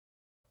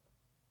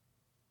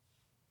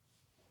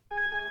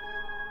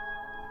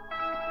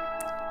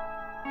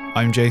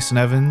I'm Jason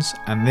Evans,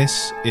 and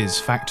this is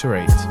Factor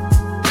 8.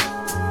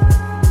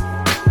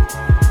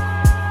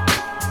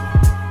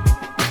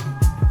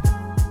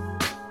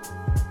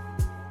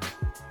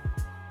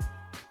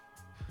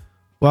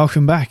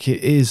 Welcome back.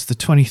 It is the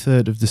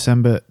 23rd of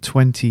December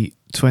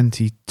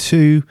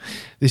 2022.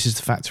 This is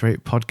the Factor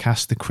 8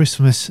 podcast, the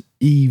Christmas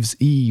Eve's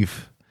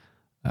Eve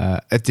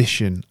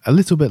edition. A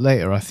little bit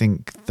later, I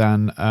think,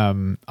 than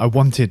I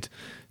wanted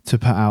to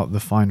put out the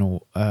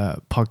final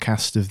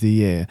podcast of the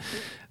year.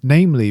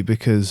 Namely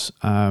because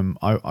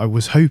I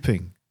was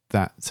hoping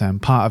that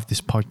part of this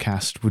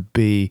podcast would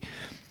be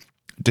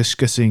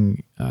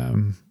discussing,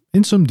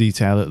 in some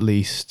detail at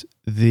least,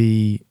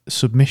 the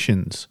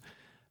submissions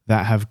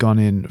that have gone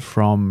in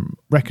from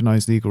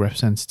recognised legal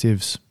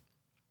representatives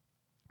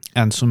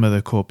and some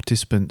other core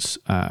participants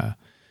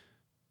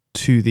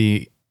to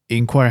the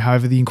inquiry.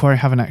 However, the inquiry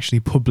haven't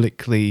actually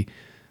publicly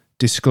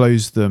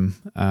disclosed them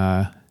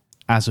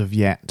as of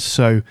yet.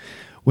 So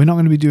we're not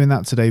going to be doing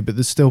that today, but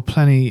there's still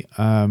plenty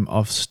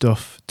of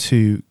stuff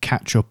to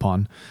catch up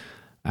on.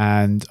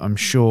 And I'm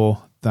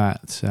sure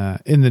that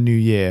in the new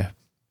year,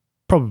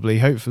 probably,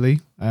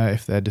 hopefully,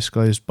 if they're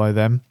disclosed by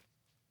them,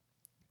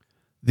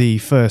 the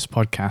first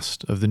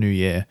podcast of the new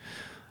year,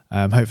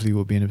 hopefully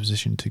we'll be in a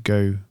position to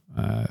go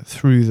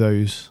through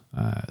those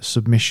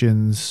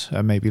submissions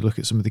and maybe look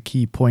at some of the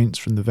key points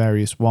from the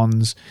various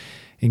ones,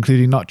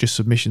 including not just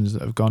submissions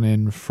that have gone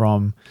in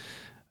from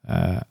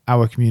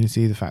our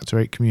community, the Factor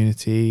 8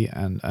 community,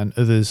 and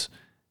others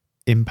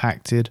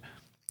impacted,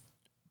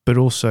 but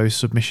also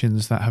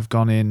submissions that have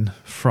gone in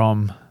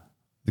from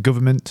the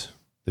government,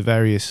 the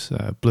various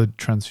blood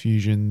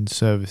transfusion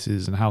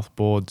services and health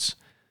boards,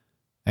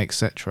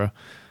 etc.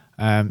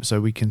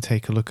 So we can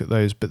take a look at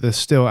those. But there's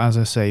still, as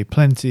I say,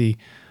 plenty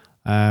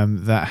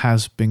that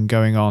has been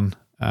going on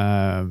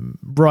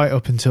right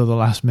up until the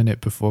last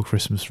minute before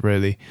Christmas,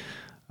 really,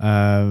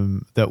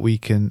 that we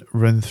can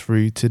run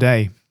through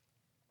today.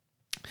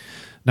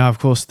 Now, of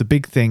course, the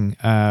big thing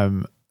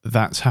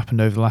that's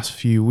happened over the last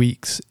few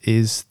weeks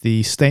is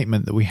the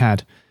statement that we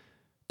had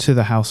to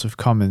the House of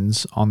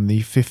Commons on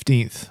the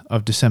 15th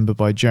of December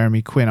by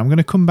Jeremy Quin. I'm going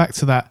to come back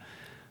to that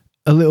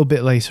a little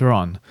bit later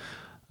on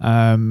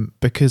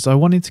because I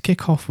wanted to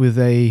kick off with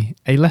a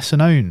lesser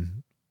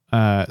known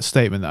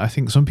statement that I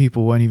think some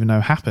people won't even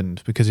know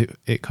happened because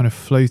it kind of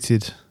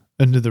floated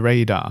under the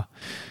radar,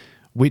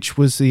 which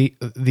was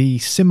the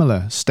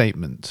similar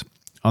statement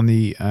on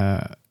the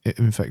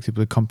infected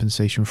blood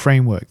compensation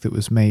framework that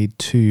was made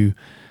to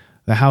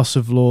the House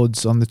of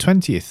Lords on the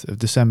 20th of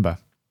December,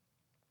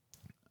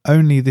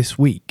 only this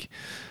week.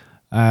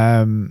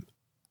 And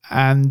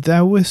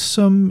there were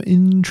some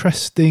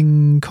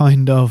interesting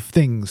kind of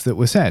things that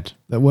were said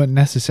that weren't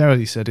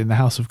necessarily said in the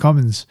House of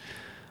Commons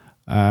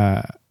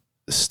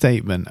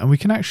statement. And we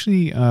can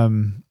actually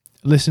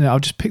listen.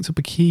 I've just picked up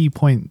a key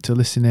point to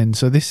listen in.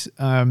 So this,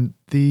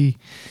 the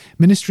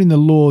Minister in the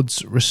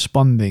Lords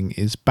responding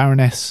is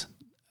Baroness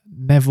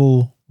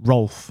Neville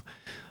Rolfe,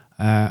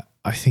 I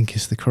think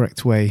is the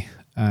correct way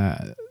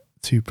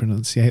to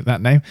pronunciate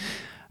that name.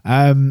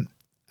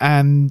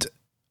 And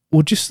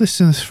we'll just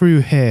listen through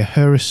here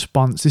her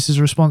response. This is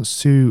a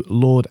response to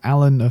Lord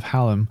Allen of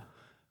Hallam.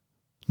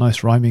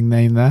 Nice rhyming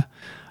name there.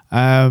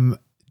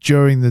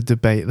 During the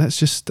debate. Let's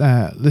just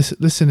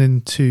listen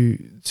into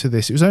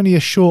this. It was only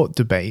a short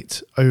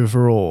debate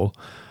overall,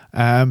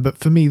 but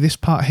for me, this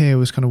part here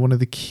was kind of one of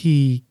the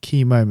key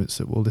moments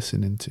that we'll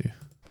listen into.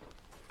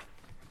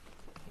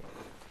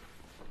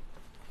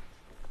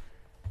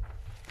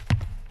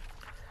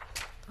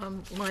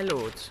 My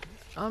lords,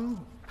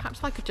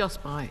 perhaps I could just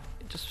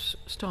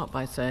start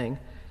by saying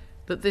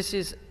that this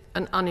is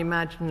an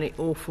unimaginably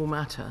awful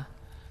matter,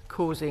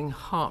 causing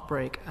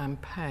heartbreak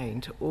and pain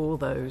to all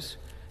those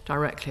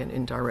directly and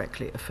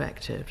indirectly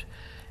affected.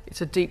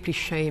 It's a deeply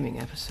shaming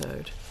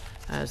episode,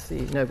 as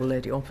the noble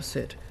lady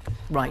opposite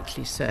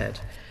rightly said.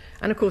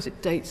 And of course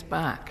it dates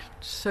back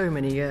so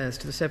many years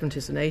to the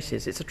 70s and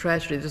 80s. It's a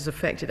tragedy that has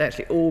affected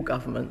actually all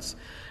governments.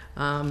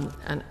 And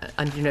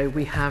you know,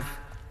 we have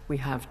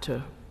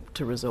to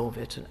resolve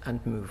it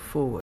and move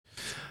forward.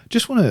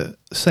 Just want to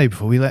say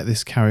before we let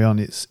this carry on,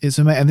 it's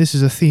amazing, and this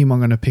is a theme I'm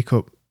going to pick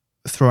up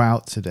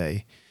throughout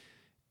today.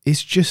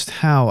 It's just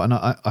how, and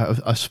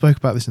I spoke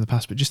about this in the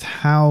past, but just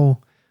how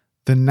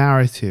the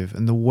narrative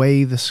and the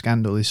way the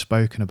scandal is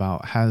spoken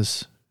about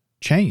has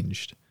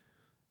changed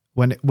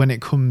when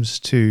it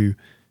comes to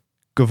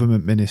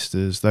government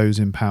ministers, those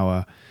in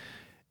power.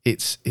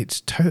 It's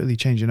totally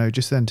changed. You know,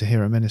 just then to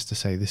hear a minister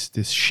say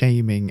this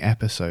shaming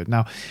episode.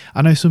 Now,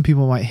 I know some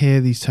people might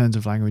hear these turns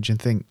of language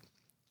and think,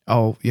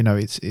 oh, you know,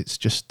 it's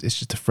just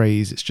a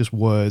phrase, it's just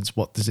words.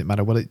 What does it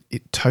matter? Well,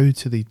 it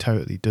totally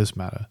does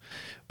matter,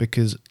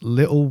 because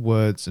little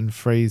words and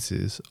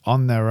phrases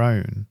on their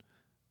own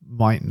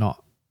might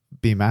not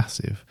be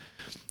massive,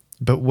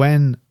 but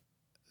when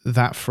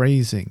that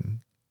phrasing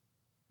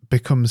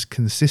becomes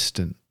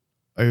consistent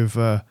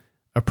over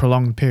a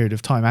prolonged period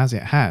of time, as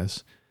it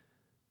has,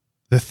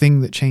 the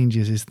thing that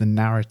changes is the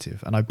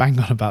narrative. And I bang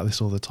on about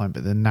this all the time,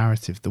 but the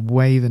narrative, the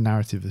way the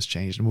narrative has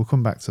changed, and we'll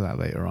come back to that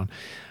later on.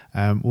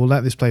 We'll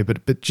let this play,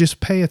 but just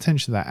pay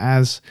attention to that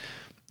as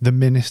the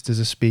ministers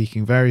are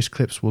speaking. Various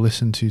clips we'll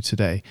listen to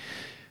today.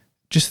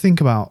 Just think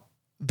about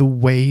the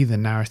way the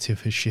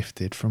narrative has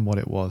shifted from what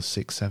it was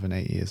 6, 7,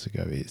 8 years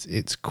ago.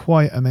 It's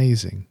quite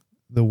amazing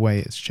the way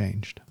it's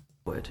changed.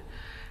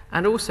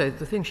 And also,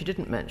 the thing she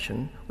didn't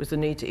mention was the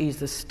need to ease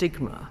the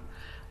stigma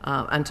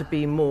and to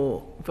be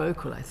more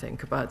vocal, I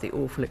think, about the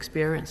awful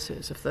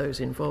experiences of those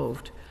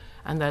involved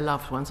and their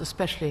loved ones,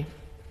 especially,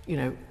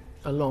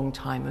 a long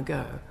time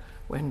ago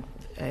when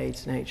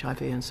AIDS and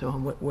HIV and so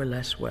on were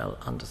less well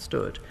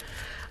understood.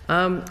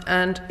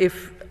 And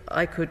if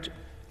I could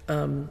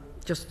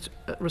just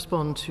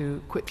respond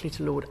quickly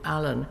to Lord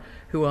Allen,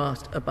 who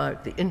asked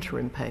about the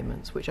interim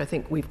payments, which I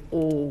think we've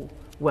all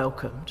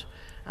welcomed.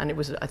 And it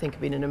was, I think,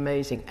 been an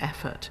amazing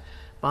effort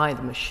by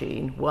the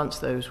machine, once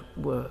those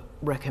were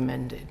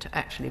recommended, to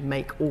actually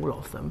make all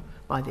of them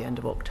by the end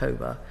of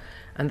October.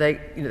 And they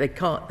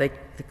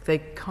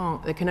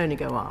can only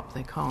go up,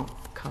 they can't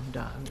come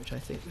down, which I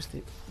think was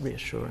the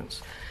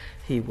reassurance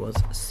he was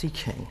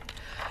seeking.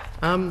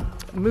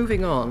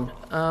 Moving on,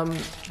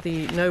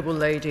 the noble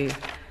lady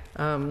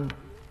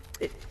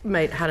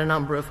had a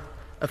number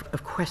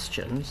of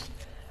questions.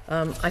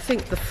 I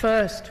think the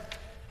first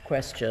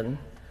question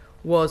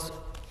was,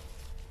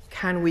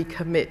 can we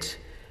commit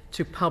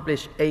to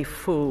publish a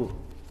full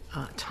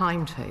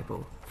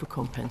timetable for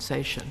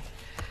compensation?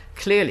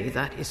 Clearly,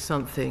 that is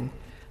something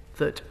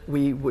that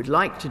we would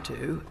like to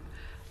do,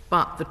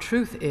 but the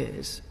truth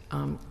is,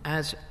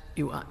 as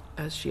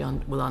she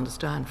will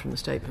understand from the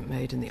statement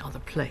made in the other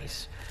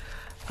place,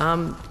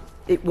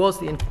 it was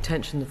the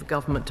intention of the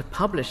government to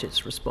publish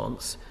its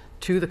response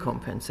to the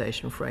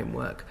compensation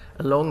framework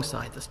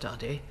alongside the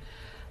study,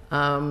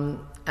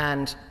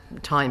 and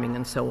timing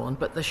and so on,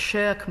 but the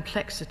sheer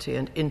complexity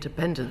and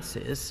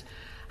interdependencies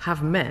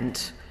have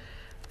meant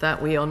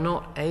that we are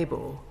not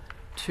able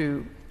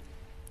to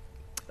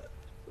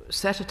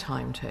set a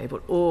timetable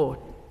or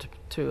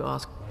to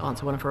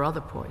answer one of her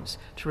other points,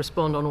 to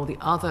respond on all the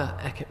other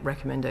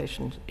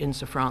recommendations in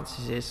Sir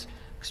Francis's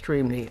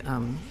extremely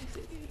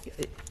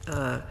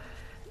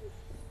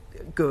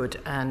good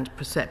and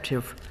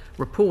perceptive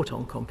report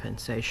on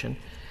compensation,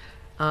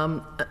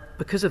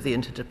 because of the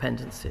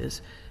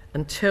interdependencies,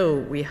 until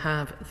we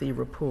have the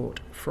report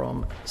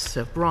from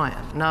Sir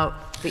Brian. Now,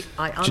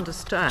 I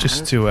understand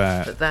just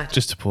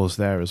to pause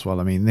there as well.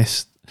 I mean,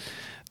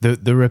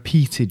 the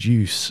repeated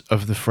use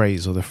of the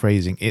phrase or the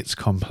phrasing, it's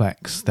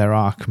complex. There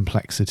are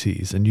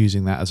complexities, and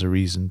using that as a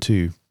reason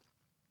to,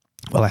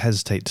 well, I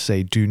hesitate to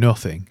say do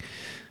nothing,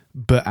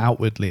 but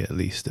outwardly at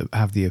least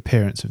have the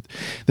appearance of.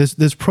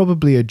 There's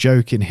probably a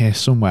joke in here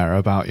somewhere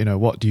about,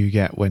 what do you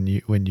get when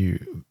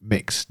you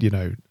mix,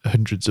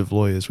 hundreds of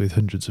lawyers with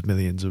hundreds of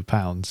millions of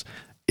pounds?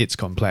 It's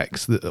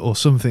complex, or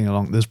something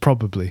along. There's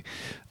probably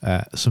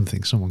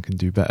something someone can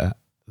do better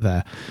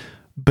there,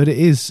 but it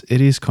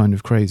is kind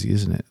of crazy,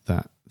 isn't it?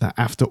 That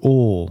after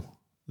all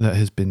that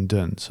has been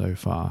done so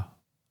far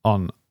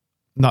on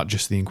not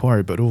just the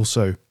inquiry, but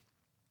also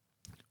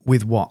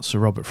with what Sir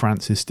Robert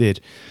Francis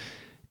did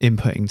in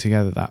putting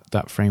together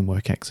that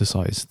framework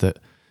exercise, that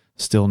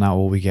still now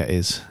all we get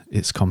is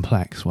it's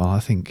complex. Well, I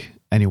think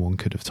anyone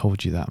could have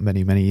told you that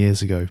many, many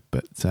years ago,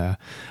 but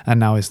and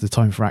now is the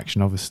time for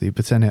action, obviously.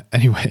 But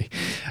anyway,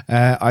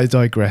 I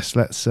digress.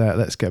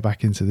 Let's get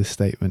back into this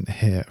statement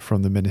here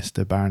from the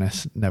Minister,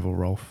 Baroness Neville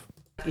Rolfe.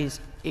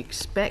 Is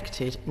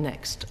expected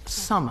next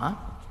summer.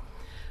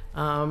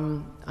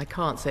 I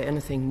can't say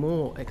anything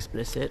more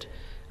explicit,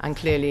 and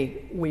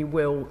clearly we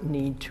will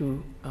need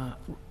to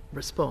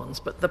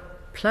respond. But the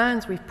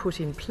plans we've put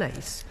in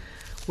place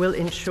will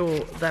ensure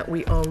that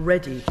we are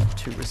ready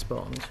to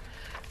respond.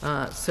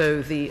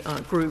 So the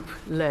group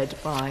led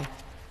by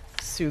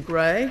Sue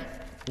Gray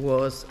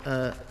was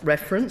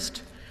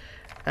referenced,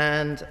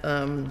 and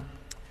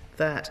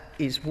that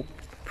is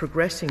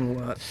progressing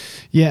work.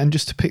 Yeah, and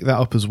just to pick that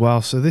up as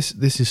well, so this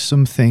is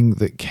something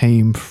that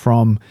came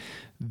from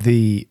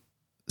the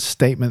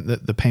statement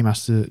that the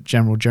Paymaster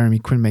General Jeremy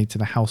Quin made to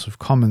the House of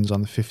Commons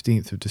on the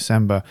 15th of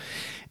December.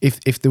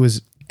 If there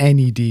was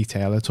any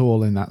detail at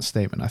all in that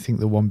statement, I think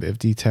the one bit of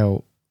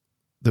detail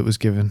that was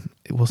given,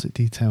 was it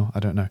detail? I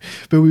don't know.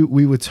 But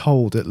we were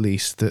told at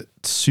least that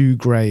Sue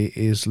Gray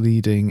is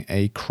leading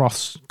a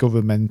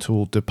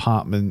cross-governmental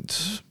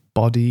department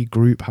body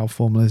group. How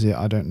formal is it?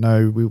 I don't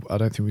know. I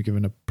don't think we're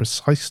given a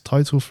precise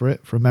title for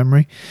it from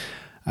memory.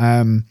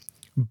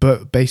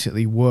 But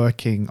basically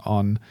working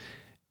on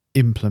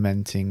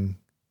implementing.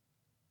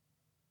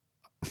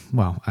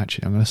 Well,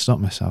 actually, I'm going to stop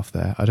myself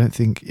there. I don't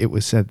think it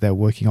was said they're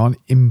working on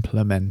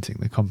implementing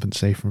the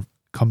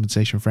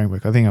compensation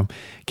framework. I think I'm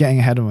getting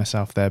ahead of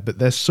myself there, but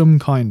there's some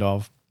kind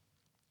of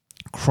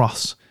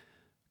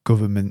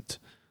cross-government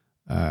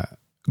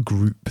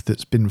group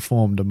that's been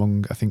formed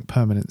among, I think,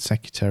 permanent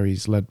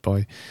secretaries led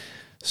by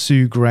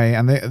Sue Gray.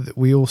 And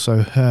we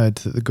also heard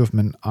that the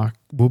government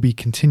will be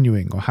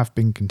continuing, or have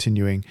been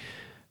continuing,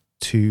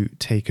 to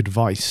take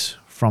advice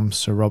from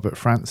Sir Robert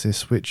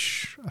Francis,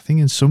 which I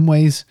think in some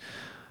ways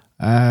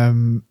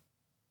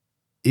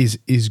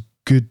is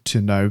good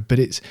to know. But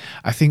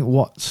I think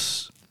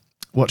what's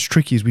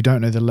tricky is we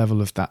don't know the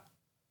level of that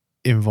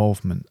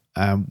involvement.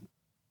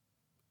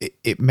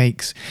 It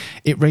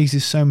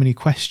raises so many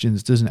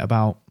questions, doesn't it,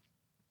 about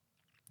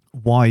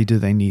why do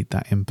they need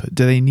that input?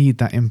 Do they need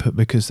that input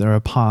because there are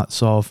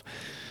parts of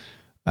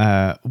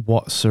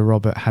what Sir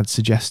Robert had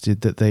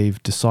suggested that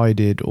they've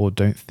decided or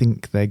don't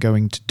think they're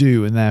going to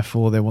do, and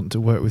therefore they want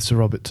to work with Sir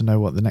Robert to know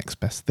what the next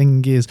best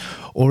thing is?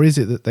 Or is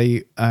it that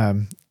they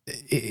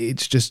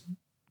it's just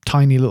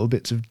tiny little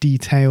bits of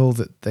detail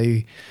that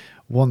they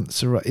want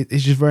Sir Robert?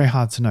 It's just very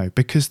hard to know,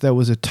 because there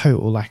was a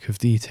total lack of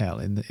detail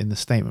in the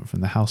statement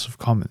from the House of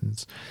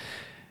Commons.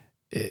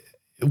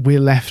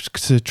 We're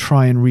left to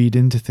try and read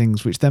into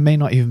things which there may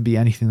not even be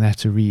anything there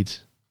to read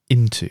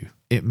into.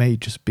 It may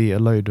just be a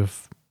load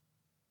of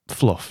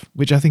fluff,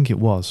 which I think it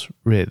was,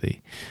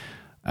 really.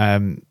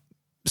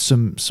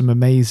 Some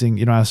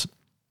amazing, as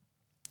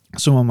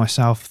someone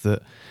myself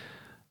that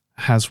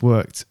has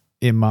worked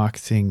in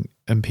marketing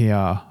and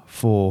PR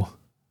for,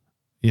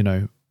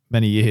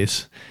 many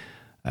years,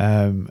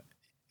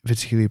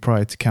 particularly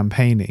prior to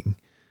campaigning,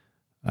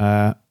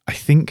 I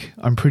think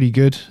I'm pretty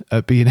good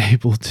at being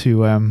able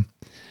to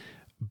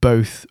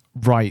both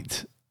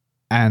write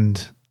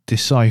and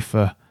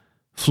decipher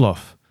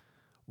fluff,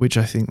 which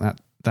I think that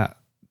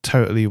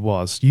totally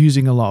was,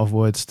 using a lot of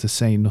words to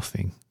say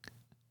nothing.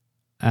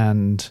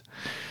 And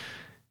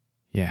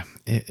yeah,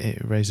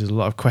 it raises a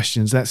lot of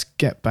questions. Let's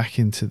get back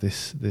into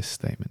this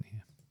statement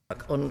here.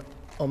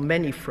 On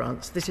many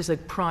fronts, this is a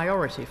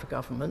priority for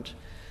government.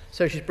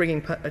 So she's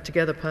bringing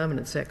together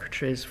permanent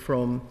secretaries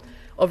from,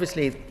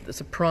 obviously,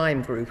 there's a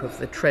prime group of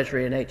the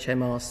Treasury and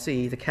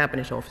HMRC, the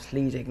Cabinet Office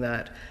leading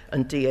that,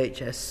 and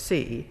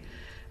DHSC.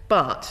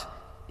 But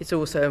it's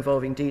also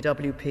involving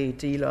DWP,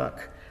 DLUC,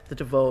 the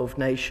devolved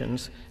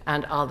nations,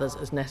 and others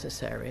as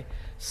necessary,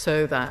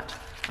 so that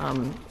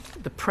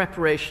the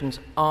preparations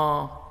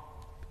are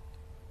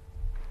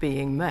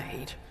being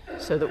made,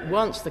 so that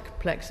once the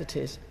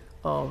complexities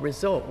are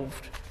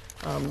resolved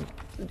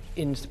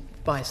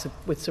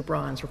with Sir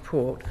Brian's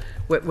report,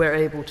 we're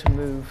able to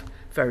move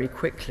very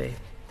quickly.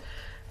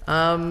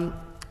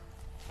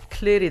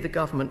 Clearly the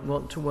government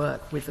want to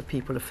work with the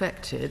people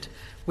affected.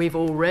 We've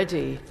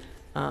already,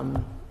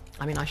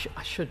 I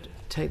should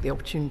take the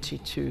opportunity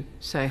to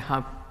say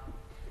how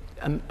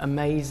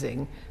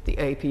amazing the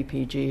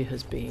APPG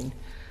has been.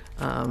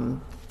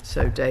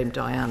 So Dame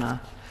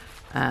Diana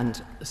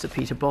and Sir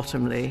Peter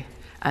Bottomley,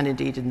 and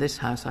indeed in this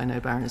house I know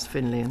Baroness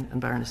Finlay and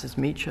Baronesses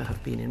Meacher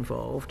have been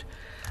involved.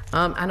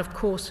 And of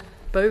course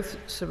both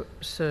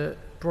Sir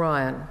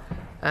Brian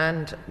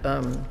and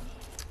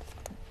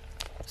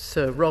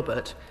Sir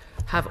Robert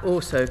have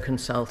also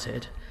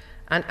consulted.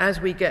 And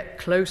as we get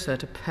closer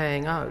to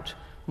paying out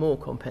more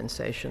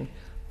compensation,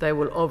 there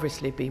will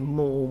obviously be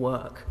more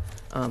work.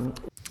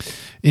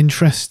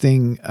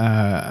 Interesting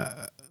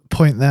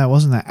point there,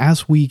 wasn't there?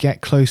 As we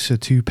get closer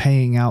to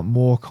paying out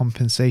more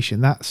compensation,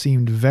 that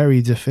seemed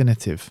very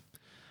definitive.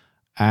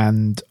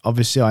 And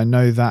obviously I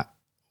know that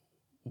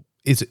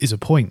is a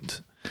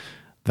point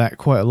that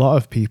quite a lot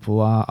of people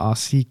are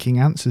seeking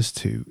answers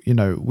to.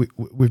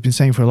 We've been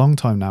saying for a long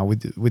time now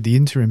with the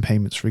interim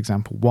payments, for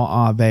example, what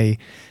are they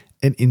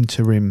an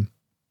interim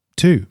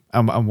to?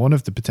 And one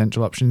of the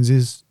potential options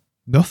is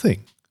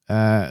nothing,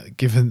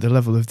 given the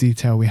level of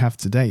detail we have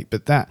to date.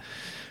 But that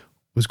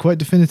was quite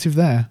definitive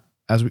there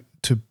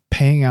to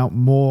paying out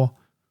more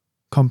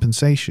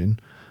compensation.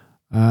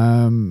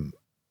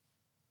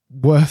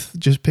 Worth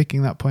just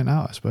picking that point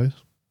out, I suppose.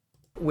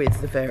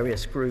 With the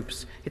various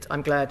groups.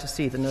 I'm glad to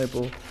see the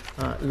noble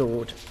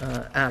Lord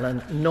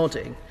Allen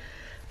nodding,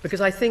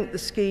 because I think the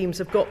schemes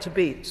have got to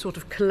be sort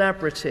of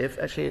collaborative,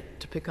 actually,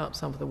 to pick up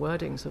some of the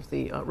wordings of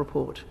the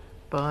report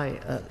by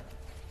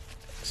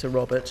Sir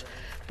Robert.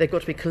 They've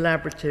got to be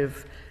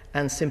collaborative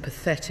and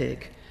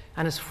sympathetic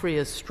and as free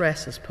of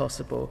stress as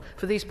possible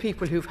for these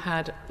people who've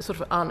had sort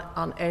of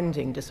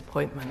unending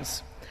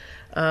disappointments,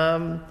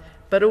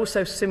 but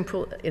also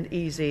simple and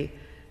easy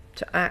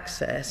to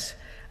access.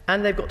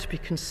 And they've got to be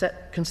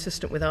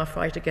consistent with our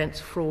fight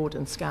against fraud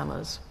and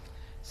scammers.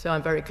 So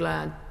I'm very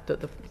glad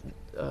that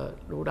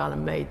Lord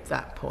Allen made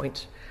that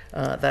point.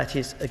 That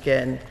is,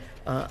 again,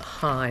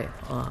 high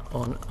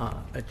on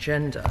our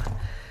agenda.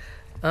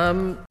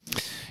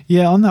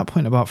 Yeah, on that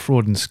point about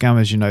fraud and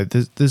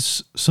scammers,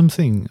 there's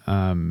something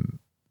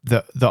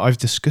that I've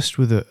discussed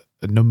with a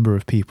number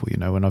of people,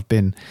 when I've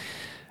been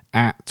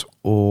at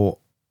or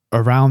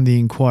around the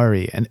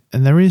inquiry. And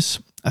there is,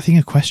 I think,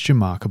 a question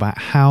mark about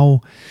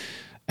how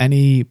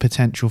any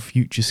potential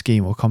future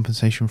scheme or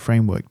compensation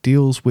framework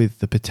deals with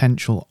the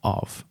potential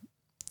of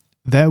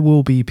there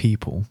will be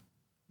people,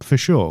 for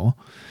sure,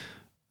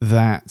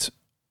 that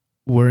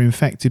were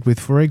infected with,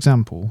 for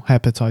example,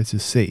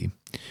 hepatitis C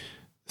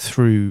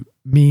through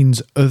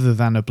means other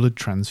than a blood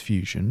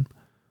transfusion,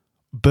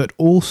 but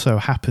also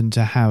happened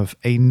to have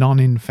a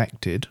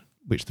non-infected,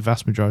 which the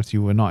vast majority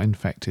were not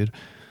infected,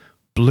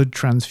 blood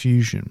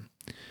transfusion,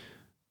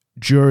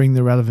 during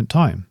the relevant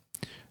time,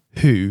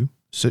 who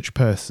such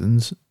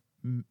persons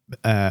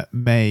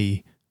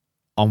may,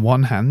 on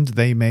one hand,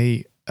 they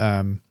may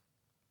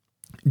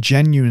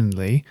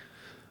genuinely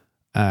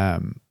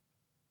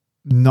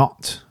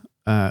not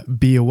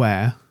be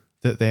aware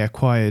that they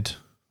acquired,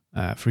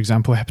 for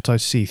example,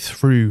 hepatitis C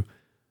through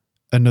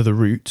another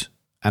route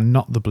and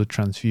not the blood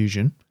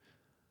transfusion,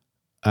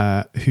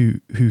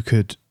 who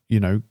could,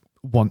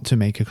 want to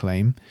make a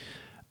claim.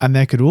 And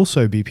there could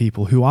also be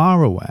people who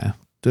are aware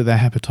that their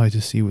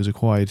hepatitis C was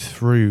acquired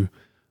through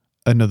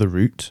another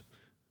route,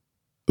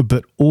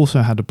 but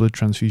also had a blood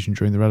transfusion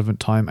during the relevant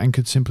time and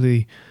could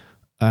simply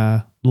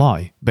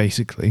lie,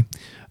 basically,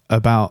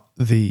 about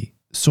the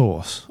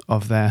source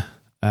of their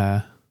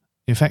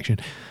infection.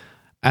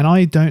 And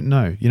I don't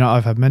know.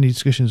 I've had many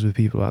discussions with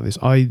people about this.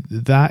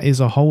 That is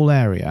a whole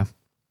area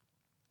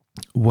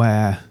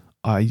where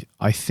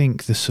I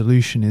think the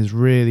solution is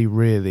really,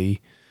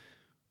 really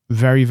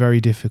very, very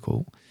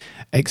difficult,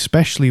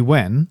 especially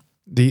when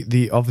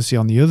the obviously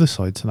on the other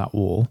side to that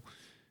wall,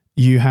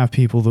 you have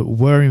people that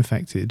were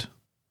infected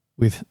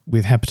with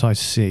hepatitis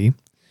C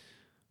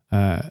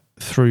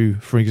through,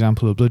 for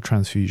example, a blood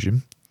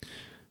transfusion,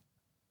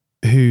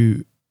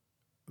 who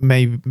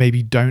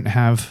maybe don't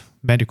have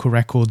medical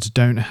records,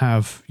 don't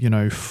have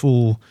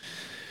full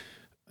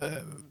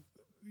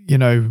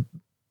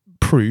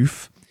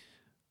proof,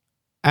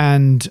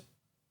 and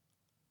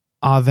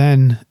are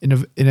then in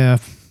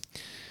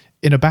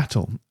a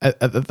battle at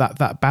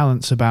that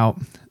balance about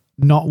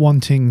not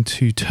wanting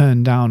to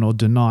turn down or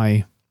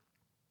deny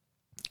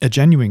a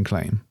genuine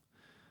claim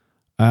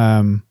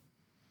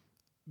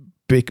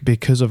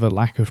because of a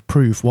lack of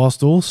proof,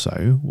 whilst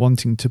also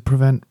wanting to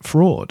prevent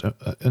fraud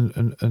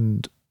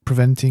and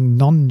preventing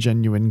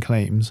non-genuine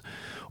claims,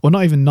 or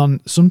not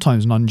even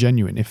sometimes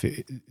non-genuine, if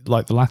it,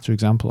 like the latter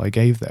example I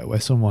gave there, where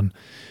someone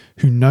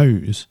who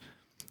knows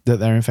that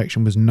their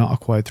infection was not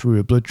acquired through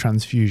a blood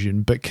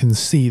transfusion but can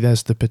see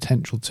there's the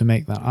potential to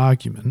make that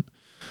argument.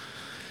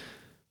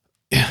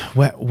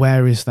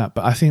 Where is that?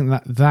 But I think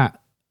that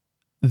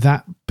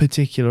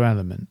particular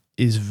element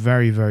is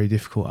very, very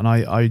difficult, and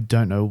I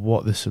don't know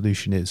what the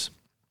solution is.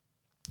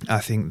 I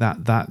think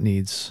that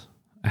needs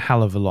a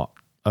hell of a lot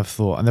of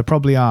thought, and there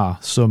probably are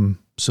some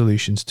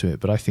solutions to it,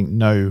 but I think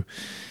no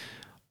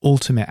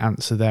ultimate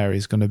answer there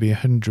is going to be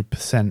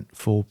 100%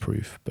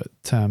 foolproof. But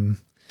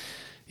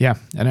yeah,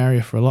 an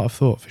area for a lot of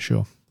thought for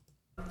sure.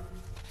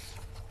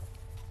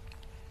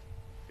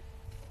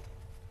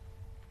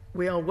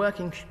 We are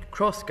working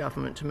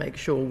cross-government to make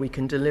sure we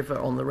can deliver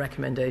on the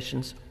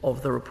recommendations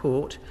of the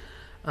report.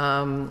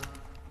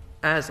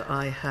 As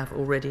I have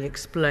already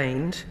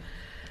explained,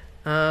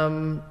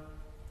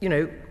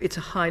 it's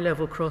a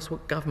high-level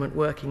cross-government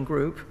working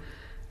group.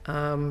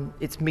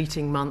 It's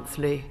meeting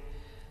monthly.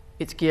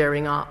 It's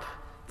gearing up,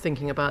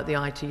 thinking about the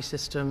IT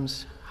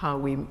systems, how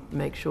we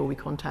make sure we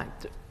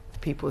contact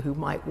people who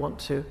might want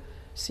to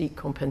seek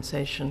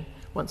compensation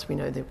once we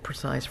know the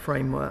precise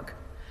framework.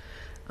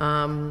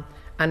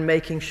 And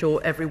making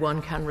sure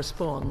everyone can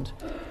respond.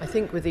 I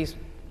think with these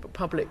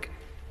public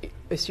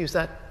issues,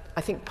 that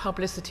I think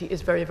publicity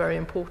is very, very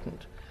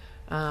important,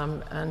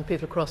 and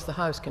people across the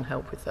House can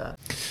help with that.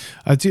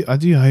 I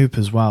do hope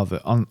as well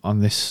that on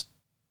this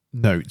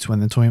note, when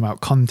they're talking about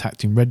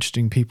contacting,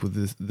 registering people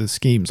with the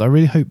schemes, I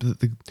really hope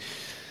that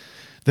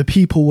the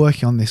people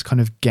working on this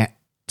kind of get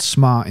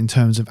smart in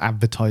terms of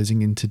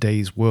advertising in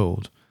today's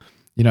world.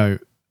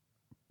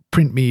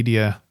 Print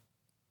media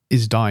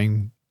is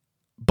dying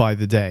by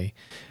the day.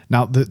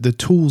 Now, the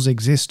tools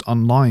exist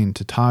online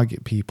to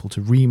target people,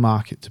 to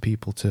remarket to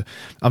people.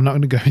 I'm not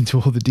going to go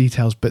into all the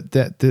details, but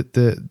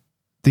the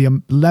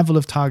level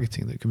of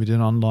targeting that can be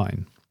done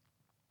online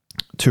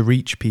to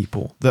reach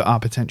people that are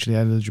potentially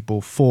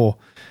eligible for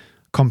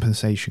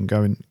compensation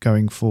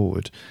going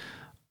forward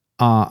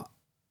are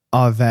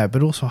there.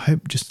 But also, I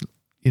hope just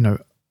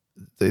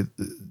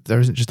there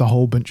isn't just a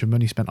whole bunch of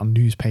money spent on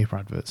newspaper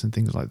adverts and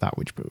things like that,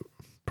 which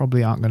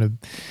probably aren't going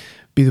to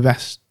be the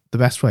best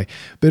way.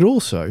 But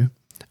also,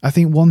 I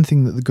think one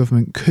thing that the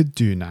government could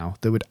do now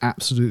that would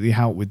absolutely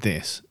help with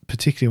this,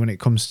 particularly when it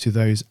comes to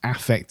those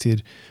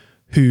affected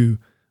who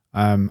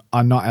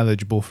are not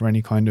eligible for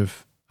any kind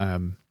of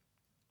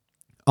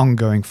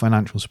ongoing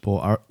financial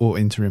support or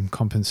interim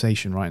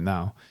compensation right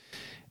now,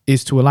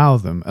 is to allow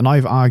them, and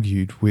I've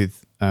argued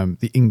with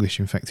the English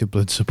Infected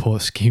Blood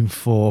Support Scheme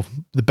for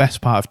the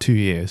best part of 2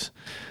 years,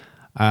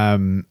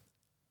 and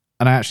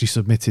I actually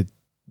submitted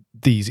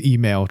these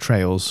email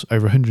trails,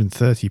 over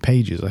 130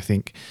 pages, I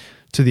think,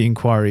 to the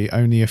inquiry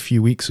only a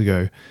few weeks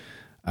ago,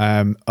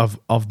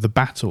 of the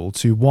battle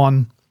to,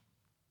 one,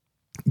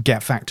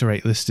 get factor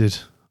rate listed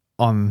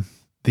on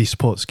the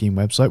support scheme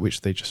website,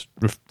 which they just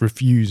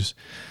refuse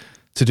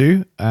to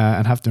do,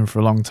 and have done for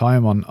a long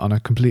time on a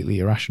completely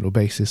irrational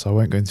basis. I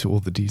won't go into all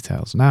the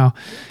details now.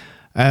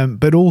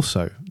 But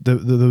also,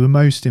 the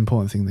most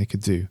important thing they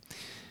could do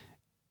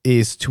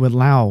is to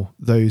allow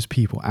those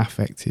people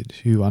affected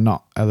who are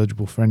not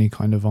eligible for any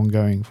kind of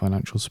ongoing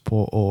financial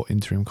support or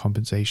interim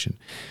compensation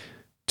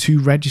to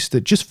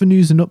register just for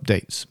news and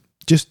updates,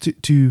 just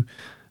to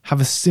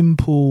have a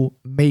simple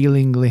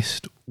mailing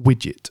list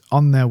widget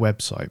on their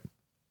website.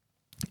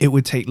 It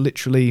would take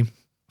literally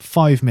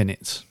 5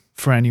 minutes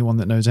for anyone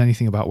that knows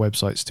anything about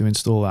websites to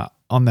install that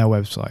on their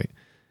website.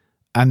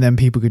 And then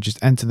people could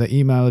just enter their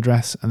email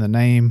address and the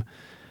name,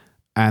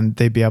 and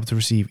they'd be able to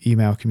receive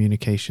email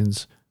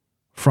communications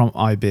from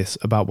IBIS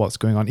about what's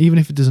going on, even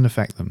if it doesn't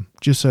affect them,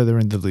 just so they're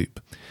in the loop.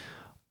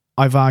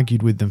 I've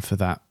argued with them for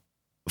that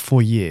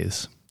for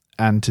years,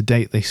 and to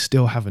date, they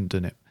still haven't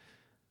done it.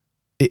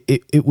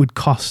 It would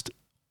cost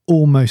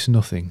almost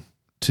nothing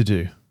to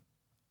do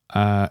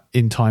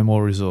in time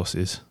or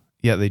resources,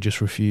 yet they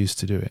just refuse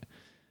to do it.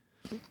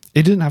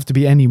 It doesn't have to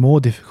be any more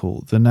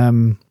difficult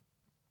than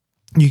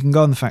you can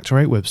go on the Factor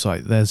 8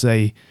 website. There's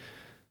a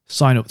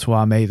sign up to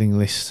our mailing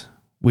list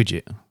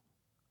widget.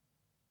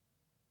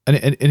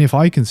 And if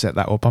I can set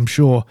that up, I'm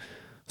sure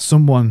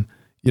someone,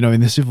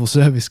 in the civil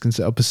service can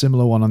set up a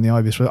similar one on the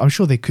IBIS. I'm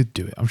sure they could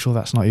do it. I'm sure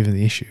that's not even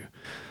the issue.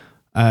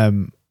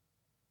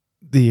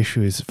 The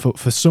issue is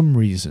for some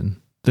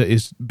reason that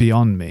is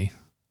beyond me,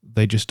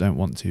 they just don't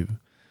want to.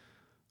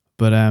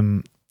 But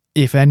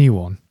if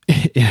anyone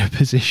in a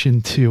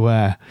position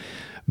to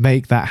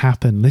make that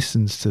happen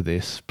listens to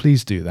this,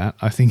 please do that.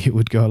 I think it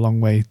would go a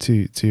long way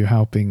to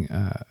helping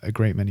a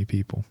great many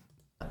people.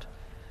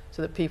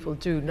 So that people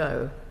do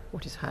know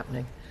what is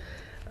happening.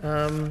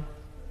 The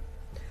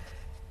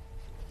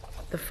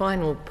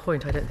final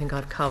point I don't think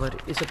I've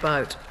covered is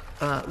about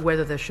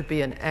whether there should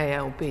be an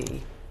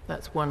ALB.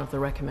 That's one of the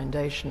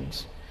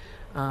recommendations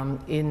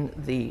in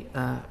the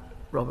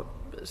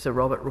Sir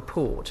Robert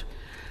report.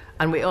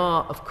 And we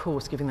are, of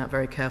course, giving that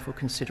very careful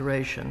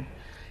consideration.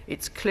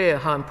 It's clear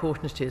how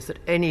important it is that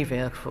any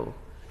vehicle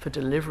for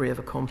delivery of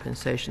a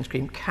compensation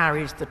scheme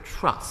carries the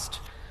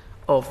trust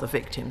of the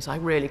victims. I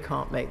really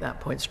can't make that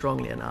point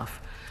strongly enough.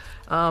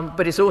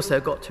 But it's also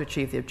got to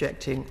achieve the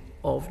objective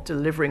of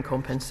delivering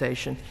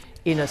compensation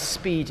in a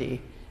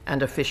speedy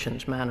and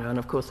efficient manner. And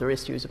of course, there are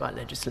issues about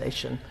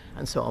legislation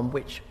and so on,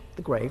 which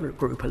the Grey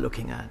Group are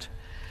looking at.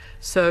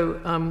 So,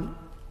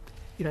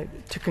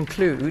 to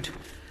conclude,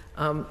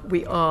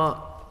 we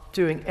are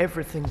doing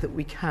everything that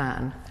we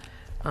can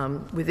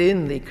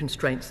within the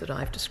constraints that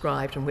I've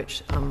described, and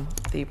which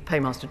the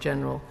Paymaster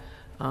General,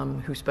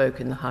 who spoke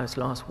in the House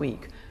last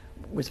week,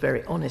 was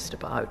very honest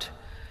about.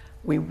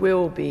 We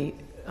will be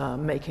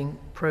making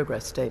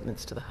progress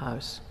statements to the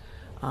House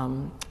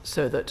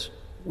so that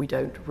we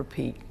don't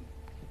repeat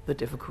the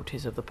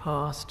difficulties of the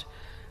past,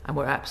 and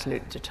we're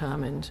absolutely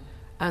determined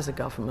as a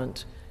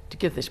government to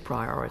give this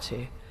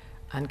priority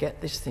and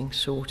get this thing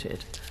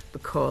sorted,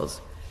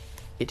 because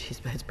it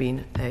has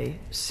been a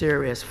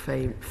serious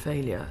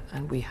failure,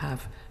 and we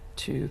have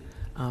to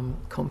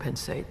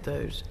compensate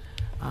those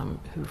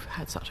who've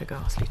had such a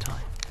ghastly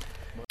time.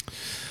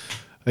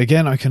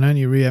 Again, I can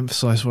only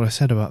re-emphasise what I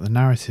said about the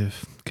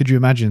narrative. Could you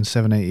imagine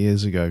 7-8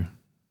 years ago,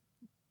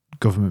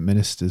 government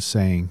ministers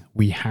saying,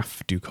 we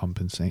have to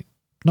compensate?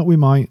 Not we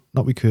might,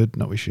 not we could,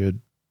 not we should.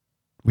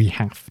 We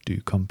have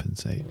to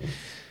compensate.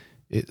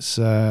 It's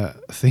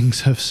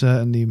things have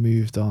certainly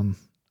moved on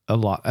a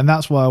lot, and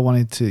that's why I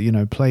wanted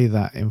to play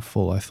that in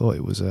full. I thought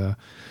it was a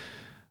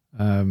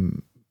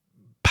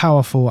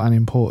powerful and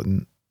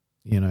important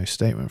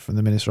statement from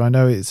the minister. I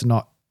know it's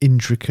not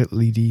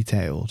intricately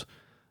detailed,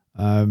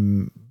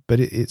 but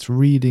it's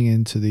reading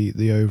into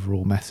the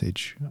overall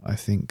message. I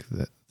think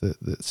that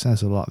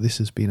says a lot. This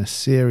has been a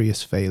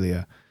serious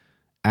failure,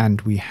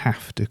 and we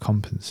have to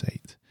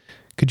compensate.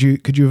 Could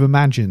you have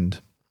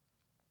imagined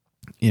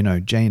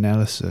Jane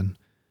Ellison,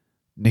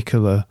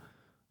 Nicola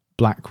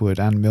Blackwood,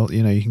 and Milt,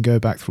 you can go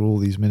back through all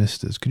these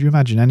ministers. Could you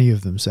imagine any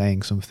of them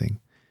saying something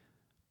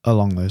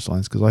along those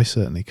lines? Because I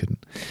certainly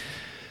couldn't.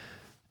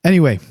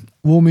 Anyway,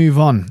 we'll move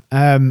on.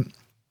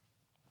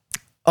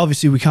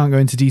 Obviously, we can't go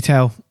into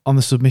detail on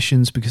the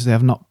submissions because they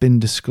have not been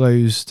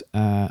disclosed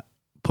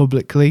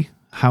publicly.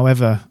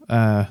 However,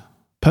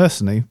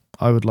 personally,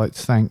 I would like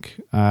to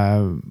thank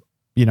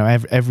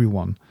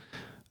everyone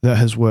that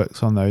has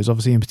worked on those.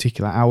 Obviously, in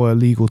particular, our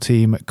legal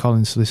team at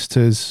Collins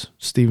Solicitors,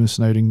 Stephen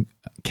Snowden,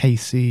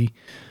 KC,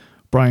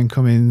 Brian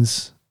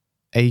Cummins,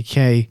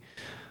 AK,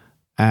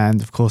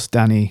 and of course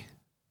Danny,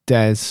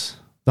 Des,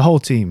 the whole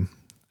team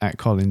at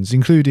Collins,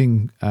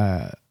 including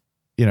all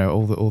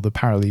the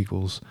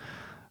paralegals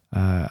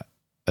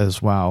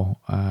as well,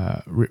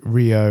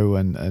 Rio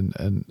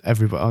and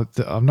everybody.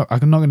 I'm not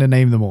going to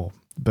name them all,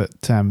 but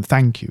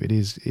thank you.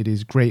 It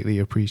is greatly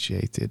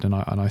appreciated, and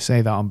I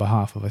say that on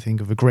behalf of, I think,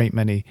 of a great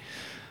many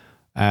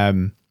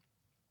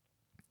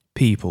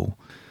people.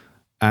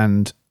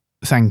 And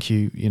thank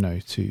you,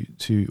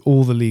 to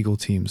all the legal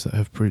teams that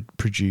have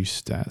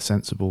produced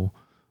sensible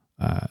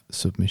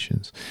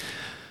submissions.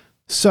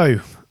 So,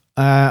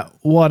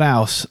 what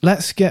else?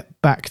 Let's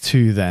get back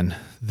to then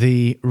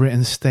the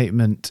written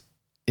statement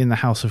in the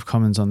House of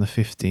Commons on the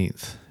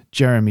 15th.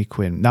 Jeremy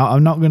Quin. Now,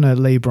 I'm not going to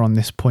labour on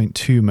this point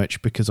too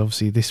much because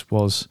obviously this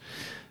was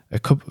a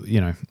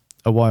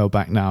while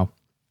back now.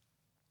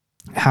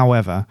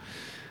 However,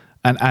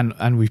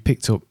 and we've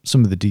picked up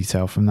some of the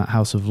detail from that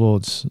House of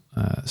Lords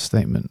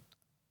statement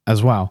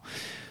as well.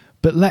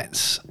 But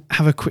let's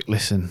have a quick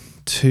listen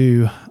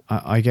to,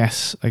 I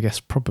guess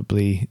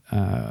probably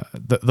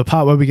the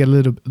part where we get a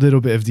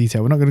little bit of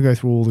detail. We're not going to go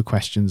through all the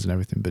questions and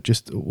everything, but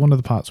just one of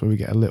the parts where we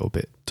get a little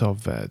bit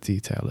of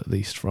detail, at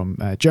least from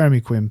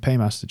Jeremy Quin,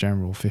 Paymaster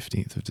General,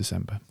 15th of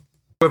December.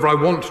 However, I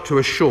want to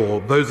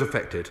assure those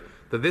affected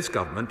that this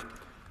government,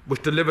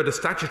 which delivered a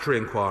statutory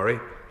inquiry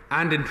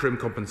and interim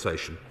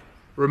compensation,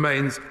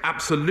 remains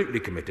absolutely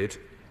committed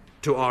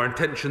to our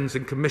intentions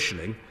in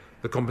commissioning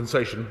the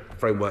compensation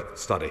framework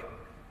study.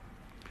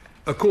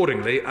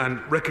 Accordingly, and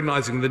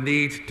recognising the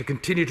need to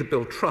continue to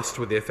build trust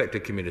with the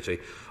affected community,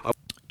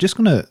 just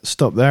going to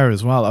stop there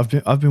as well.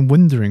 I've been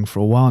wondering for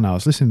a while now. I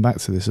was listening back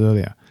to this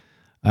earlier.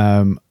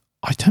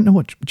 I don't know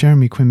what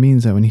Jeremy Quin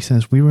means there when he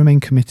says we remain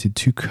committed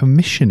to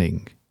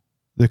commissioning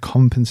the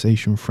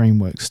compensation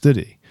framework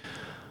study.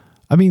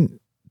 I mean,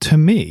 to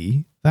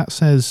me, that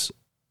says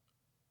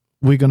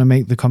we're going to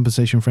make the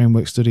compensation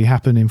framework study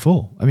happen in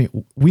full. I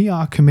mean, we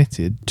are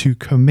committed to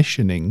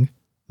commissioning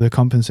the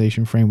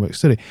compensation framework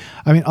study.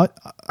 I mean, I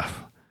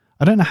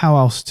don't know how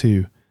else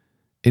to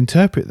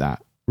interpret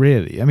that,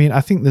 really. I mean,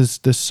 I think there's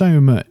so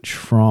much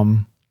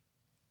from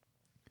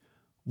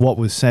what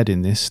was said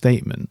in this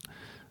statement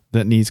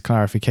that needs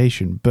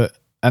clarification, but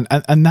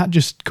and that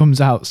just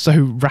comes out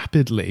so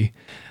rapidly.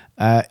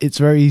 It's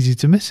very easy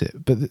to miss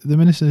it. But the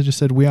minister just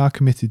said we are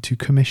committed to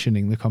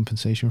commissioning the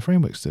compensation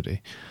framework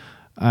study.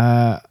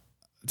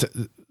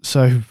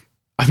 So,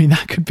 I mean,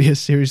 that could be a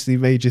seriously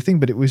major thing,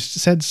 but it was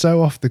said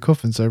so off the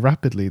cuff and so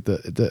rapidly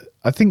that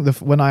I think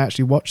when I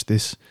actually watched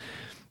this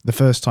the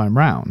first time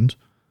round,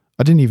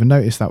 I didn't even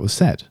notice that was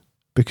said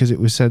because it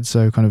was said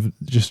so kind of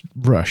just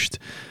rushed.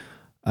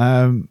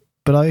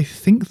 But I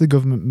think the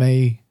government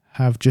may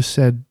have just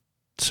said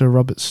Sir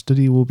Robert's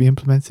study will be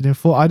implemented in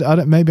full. I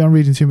don't, maybe I'm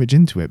reading too much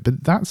into it,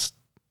 but that's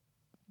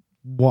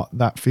what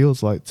that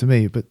feels like to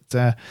me. But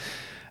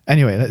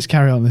anyway, let's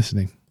carry on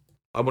listening.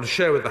 I want to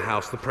share with the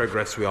House the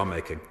progress we are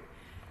making.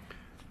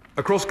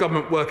 A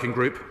cross-government working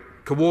group,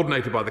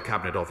 coordinated by the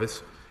Cabinet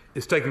Office,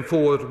 is taking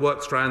forward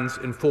work strands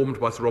informed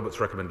by Sir Robert's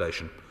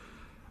recommendation.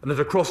 And at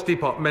a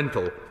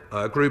cross-departmental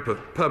group of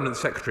permanent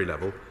secretary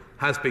level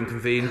has been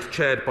convened,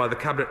 chaired by the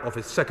Cabinet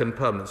Office Second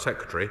Permanent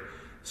Secretary,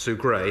 Sue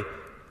Gray,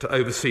 to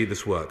oversee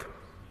this work.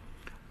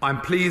 I'm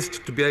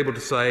pleased to be able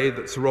to say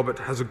that Sir Robert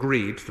has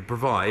agreed to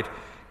provide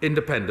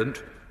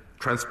independent,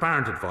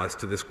 transparent advice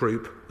to this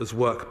group as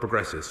work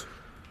progresses.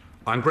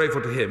 I'm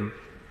grateful to him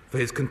for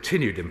his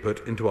continued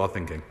input into our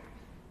thinking.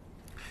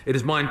 It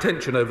is my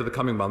intention over the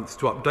coming months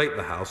to update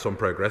the House on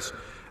progress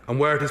and,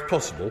 where it is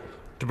possible,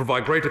 to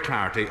provide greater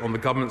clarity on the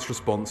government's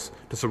response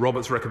to Sir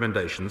Robert's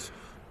recommendations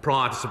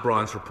prior to Sir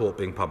Brian's report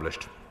being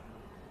published.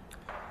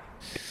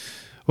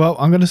 Well,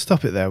 I'm going to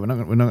stop it there. We're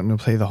not going to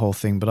play the whole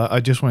thing, but I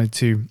just wanted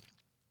to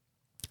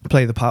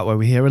play the part where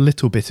we hear a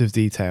little bit of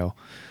detail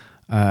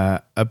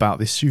about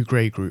this Sue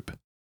Gray group.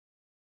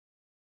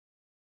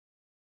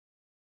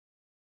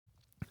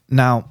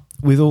 Now,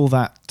 with all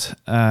that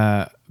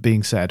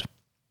being said,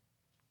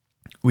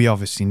 we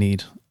obviously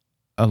need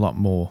a lot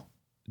more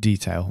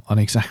detail on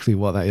exactly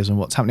what that is and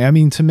what's happening. I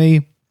mean, to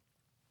me,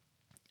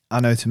 I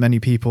know to many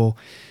people,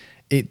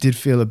 it did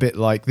feel a bit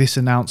like this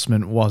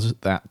announcement was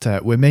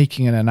that we're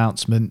making an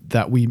announcement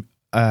that we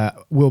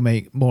will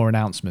make more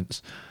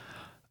announcements,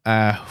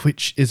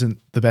 which isn't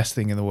the best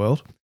thing in the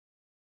world.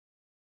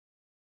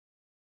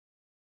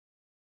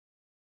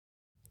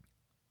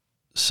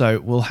 So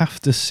we'll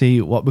have to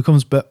see what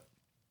becomes. But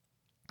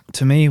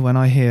to me, when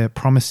I hear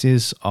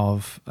promises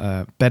of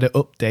better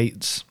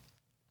updates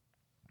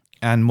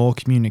and more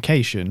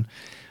communication,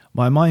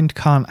 my mind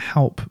can't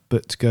help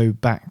but go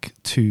back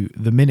to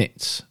the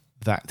minutes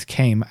that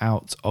came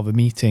out of a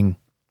meeting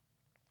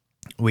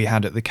we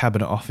had at the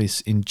Cabinet Office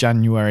in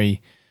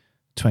January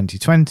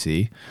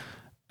 2020.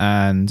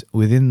 And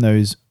within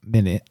those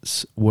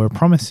minutes were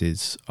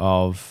promises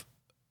of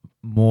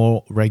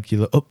more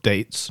regular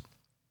updates.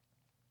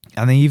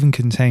 And they even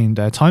contained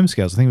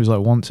timescales. I think it was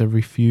like once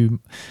every few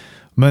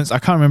months. I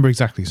can't remember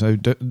exactly, so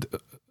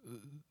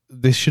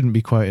this shouldn't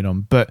be quoted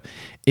on. But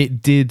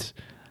it did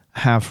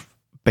have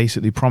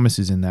basically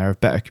promises in there of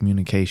better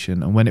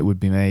communication and when it would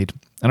be made.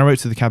 And I wrote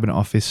to the Cabinet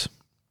Office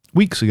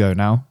weeks ago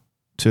now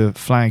to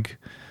flag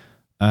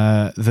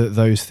that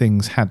those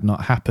things had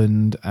not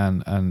happened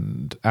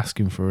and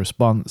asking for a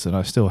response, and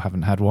I still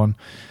haven't had one.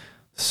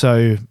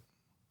 So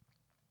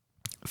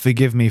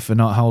forgive me for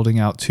not holding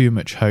out too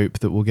much hope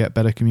that we'll get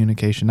better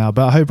communication now,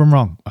 but I hope I'm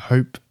wrong. I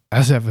hope,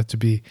 as ever, to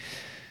be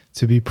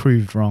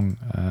proved wrong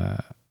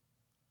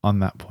on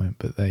that point.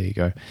 But there you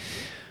go.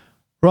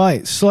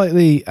 Right,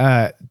 slightly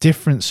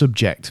different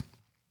subject.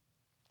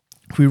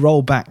 If we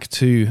roll back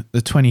to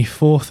the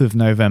 24th of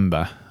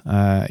November,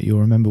 you'll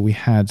remember we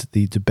had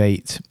the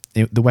debate,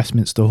 the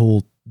Westminster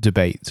Hall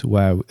debate,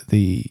 where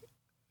the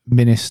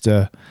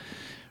minister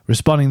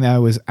responding there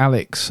was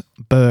Alex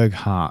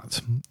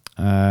Burghardt.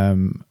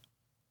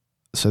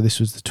 So this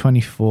was the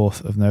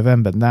 24th of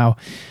November. Now,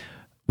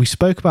 we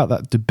spoke about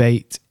that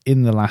debate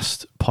in the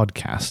last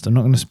podcast. I'm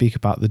not going to speak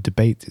about the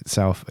debate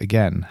itself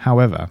again.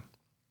 However,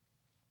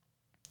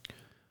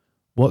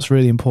 what's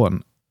really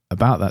important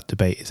about that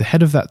debate is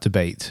ahead of that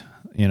debate,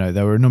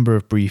 there were a number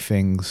of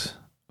briefings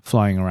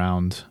flying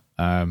around.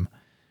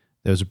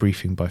 There was a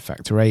briefing by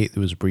Factor 8,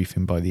 there was a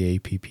briefing by the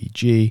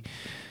APPG,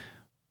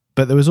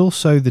 but there was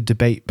also the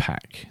debate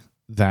pack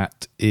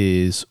that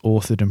is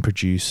authored and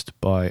produced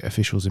by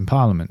officials in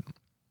Parliament.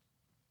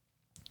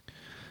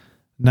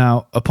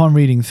 Now, upon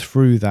reading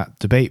through that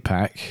debate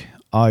pack,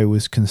 I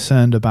was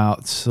concerned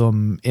about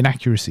some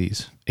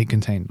inaccuracies it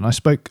contained. And I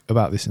spoke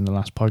about this in the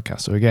last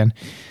podcast. So again,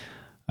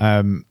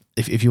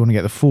 if you want to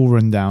get the full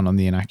rundown on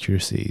the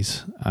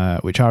inaccuracies,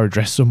 which are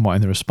addressed somewhat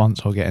in the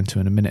response I'll get into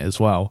in a minute as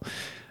well,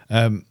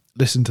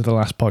 listen to the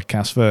last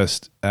podcast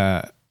first,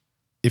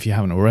 if you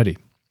haven't already.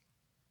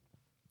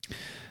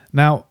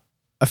 Now,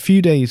 a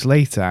few days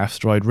later,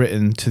 after I'd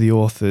written to the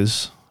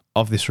authors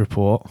of this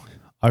report,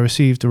 I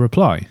received a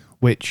reply,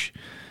 which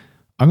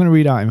I'm going to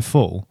read out in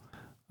full.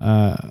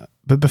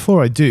 But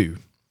before I do,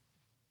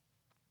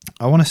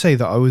 I want to say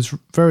that I was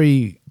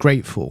very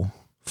grateful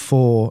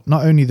for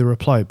not only the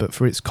reply, but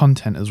for its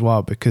content as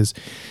well, because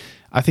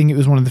I think it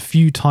was one of the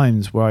few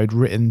times where I'd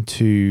written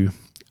to...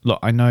 Look,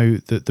 I know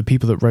that the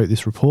people that wrote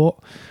this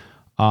report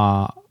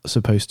are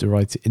supposed to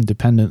write it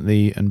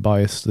independently and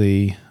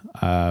biasedly,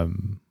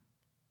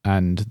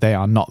 and they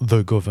are not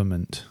the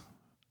government.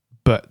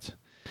 But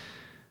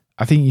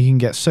I think you can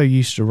get so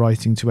used to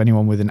writing to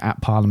anyone with an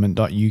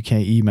 @parliament.uk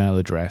email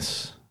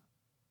address,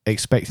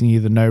 expecting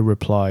either no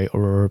reply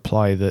or a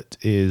reply that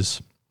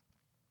is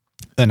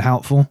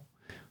unhelpful,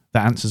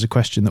 that answers a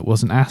question that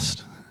wasn't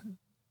asked.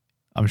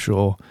 I'm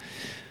sure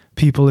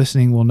people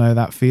listening will know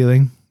that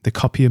feeling, the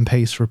copy and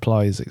paste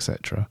replies,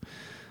 etc.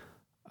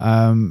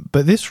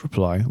 But this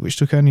reply, which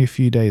took only a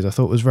few days, I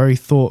thought was very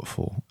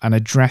thoughtful and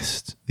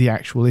addressed the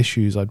actual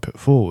issues I'd put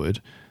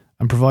forward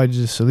and provided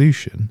a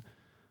solution.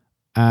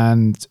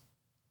 And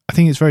I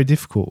think it's very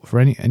difficult for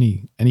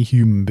any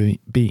human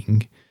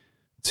being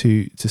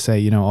to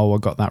say, I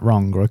got that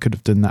wrong, or I could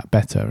have done that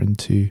better, and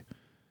to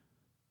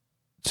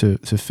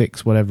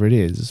fix whatever it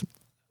is.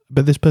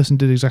 But this person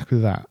did exactly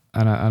that,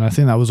 and I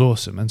think that was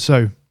awesome. And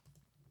so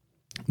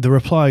the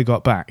reply I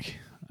got back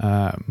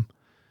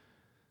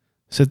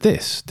said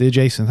this: "Dear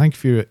Jason, thank you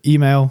for your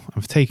email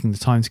and for taking the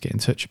time to get in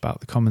touch about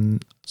the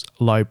Commons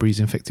Library's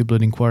Infected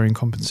Blood Inquiry and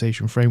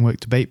Compensation Framework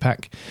debate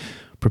pack,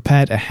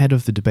 prepared ahead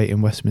of the debate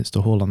in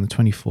Westminster Hall on the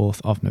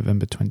 24th of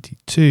November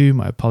 22.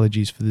 My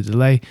apologies for the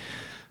delay.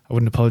 I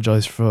wouldn't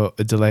apologise for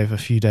a delay of a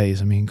few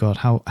days. I mean, God,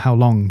 how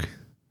long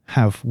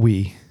have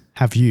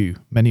you,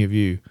 many of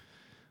you,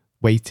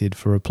 waited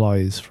for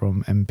replies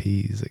from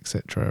MPs,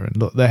 etc.? And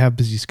look, they have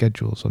busy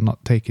schedules. I'm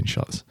not taking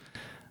shots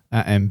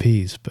at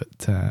MPs,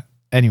 but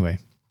anyway,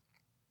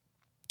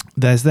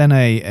 there's then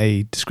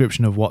a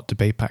description of what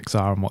debate packs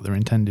are and what they're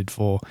intended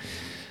for.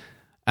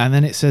 And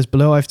then it says,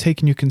 below, I've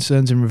taken your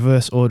concerns in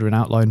reverse order and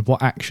outlined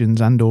what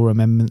actions and or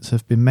amendments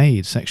have been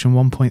made. Section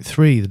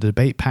 1.3, the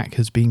debate pack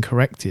has been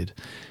corrected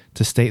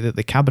to state that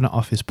the Cabinet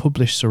Office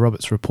published Sir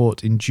Robert's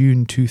report in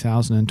June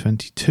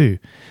 2022.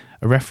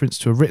 A reference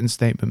to a written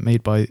statement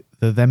made by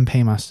the then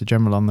Paymaster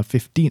General on the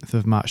 15th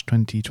of March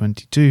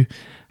 2022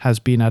 has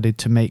been added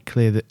to make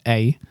clear that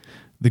A,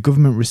 the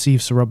government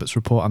received Sir Robert's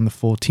report on the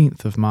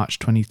 14th of March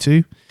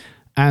 22,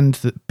 and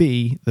that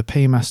B, the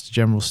Paymaster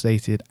General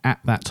stated at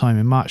that time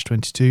in March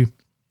 22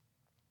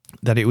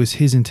 that it was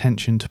his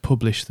intention to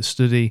publish the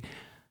study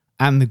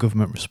and the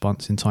government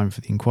response in time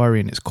for the inquiry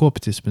and its core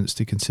participants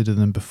to consider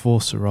them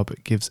before Sir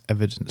Robert gives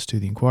evidence to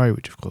the inquiry,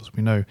 which of course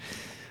we know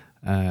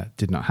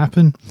did not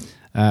happen.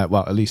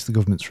 Well, at least the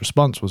government's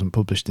response wasn't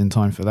published in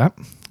time for that,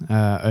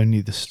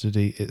 only the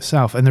study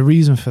itself. And the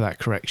reason for that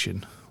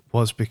correction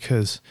was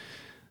because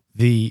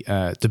the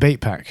debate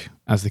pack,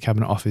 as the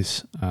Cabinet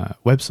Office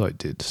website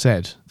did,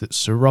 said that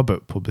Sir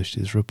Robert published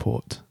his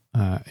report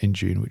in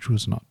June, which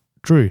was not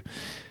true.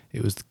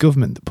 It was the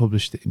government that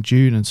published it in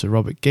June, and Sir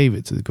Robert gave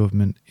it to the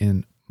government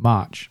in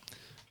March.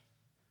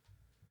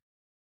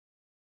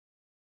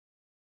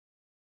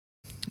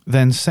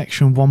 Then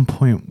section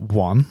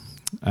 1.1,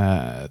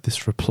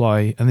 this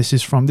reply, and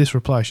this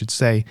reply, I should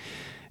say,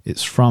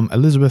 it's from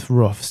Elizabeth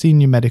Ruff,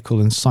 Senior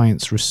Medical and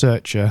Science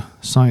Researcher,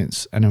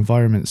 Science and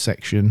Environment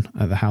Section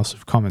at the House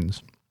of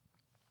Commons.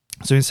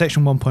 So in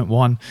section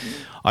 1.1,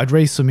 I'd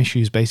raised some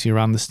issues basically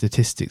around the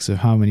statistics of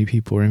how many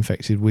people are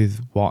infected with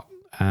what,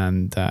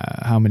 and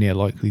how many are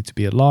likely to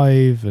be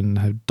alive and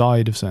have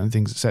died of certain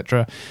things,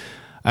 etc.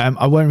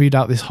 I won't read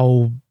out this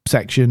whole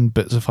section,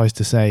 but suffice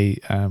to say,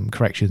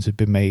 corrections have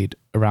been made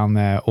around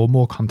there, or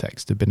more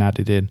context have been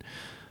added in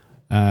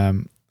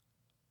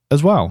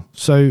as well.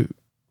 So,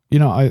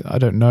 I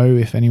don't know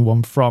if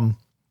anyone from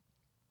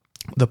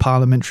the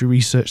parliamentary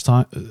research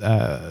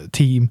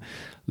team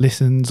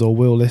listens or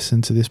will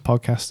listen to this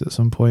podcast at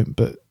some point,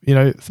 but,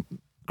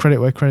 credit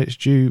where credit's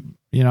due.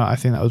 I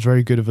think that was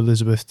very good of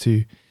Elizabeth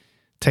to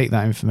take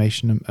that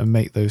information and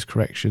make those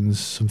corrections,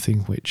 something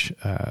which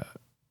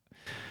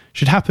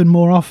should happen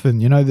more often.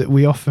 That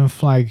we often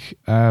flag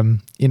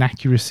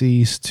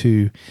inaccuracies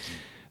to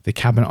the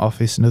Cabinet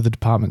Office and other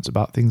departments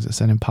about things that are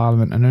said in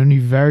Parliament, and only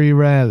very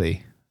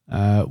rarely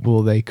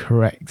will they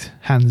correct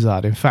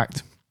Hansard? In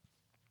fact,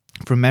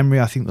 from memory,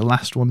 I think the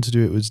last one to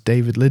do it was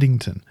David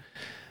Liddington.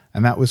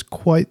 And that was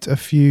quite a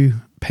few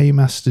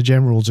paymaster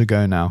generals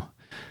ago now.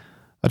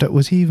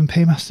 Was he even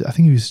paymaster? I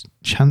think he was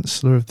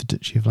Chancellor of the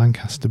Duchy of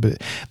Lancaster.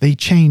 But they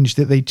changed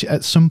it.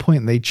 At some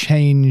point they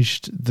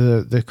changed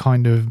the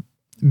kind of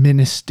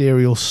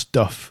ministerial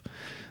stuff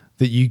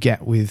that you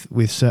get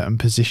with certain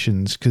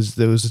positions, because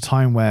there was a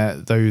time where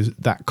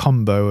that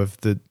combo of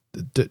the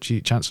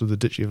Chancellor of the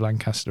Duchy of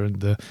Lancaster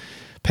and the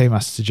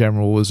Paymaster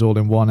General was all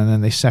in one, and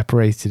then they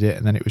separated it,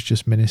 and then it was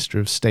just Minister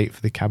of State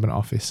for the Cabinet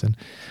Office, and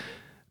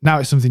now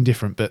it's something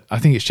different. But I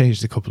think it's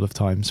changed a couple of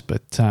times.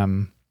 But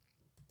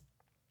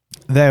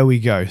there we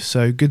go.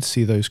 So good to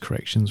see those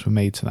corrections were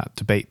made to that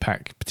debate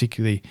pack,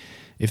 particularly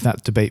if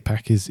that debate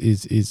pack is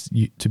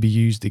to be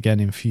used again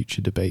in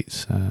future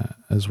debates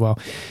as well.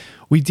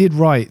 We did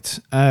write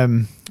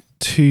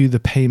to the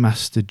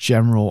Paymaster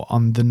General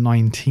on the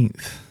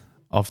 19th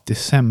of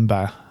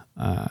December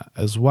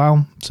as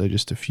well, so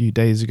just a few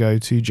days ago,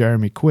 to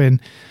Jeremy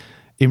Quin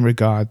in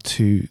regard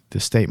to the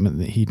statement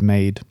that he'd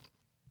made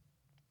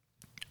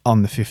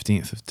on the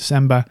 15th of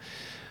December.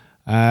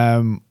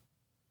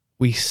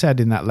 We said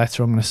in that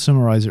letter, I'm going to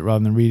summarise it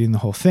rather than reading the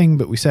whole thing,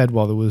 but we said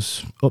while there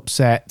was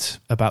upset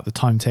about the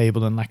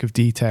timetable and lack of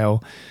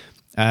detail,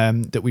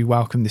 that we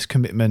welcome this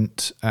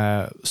commitment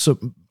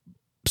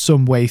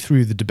some way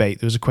through the debate.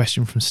 There was a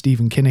question from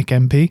Stephen Kinnock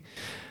MP,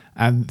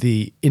 and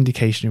the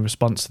indication in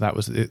response to that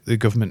was that the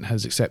government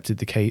has accepted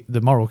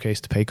the moral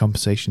case to pay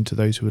compensation to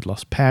those who had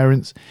lost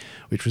parents,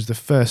 which was the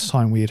first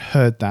time we had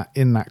heard that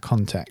in that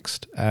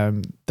context.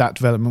 That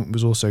development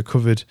was also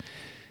covered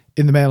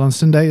in the Mail on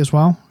Sunday as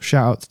well.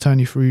 Shout out to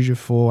Tony Ferrugia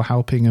for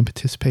helping and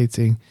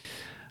participating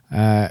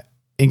in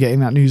getting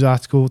that news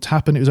article to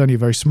happen. It was only a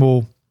very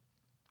small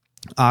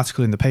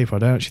article in the paper. I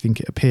don't actually think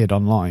it appeared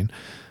online,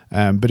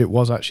 but it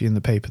was actually in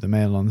the paper, the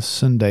Mail on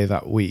Sunday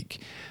that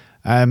week.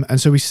 And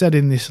so we said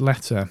in this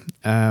letter,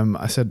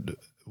 I said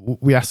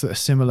we asked that a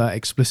similar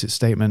explicit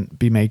statement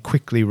be made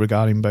quickly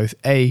regarding both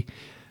A,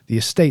 the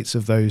estates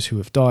of those who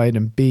have died,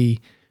 and B,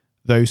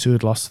 those who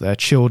had lost their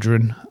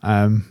children,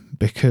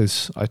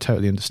 because I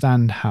totally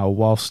understand how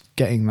whilst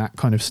getting that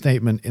kind of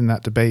statement in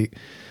that debate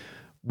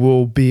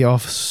will be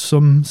of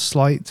some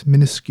slight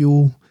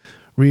minuscule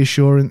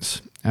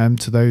reassurance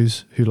to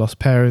those who lost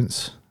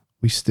parents,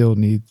 we still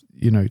need,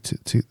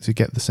 to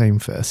get the same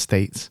for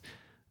estates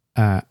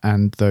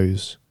and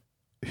those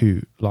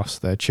who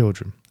lost their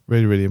children.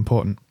 Really, really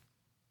important.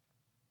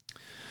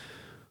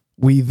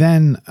 We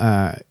then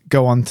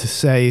go on to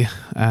say,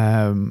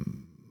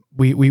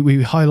 we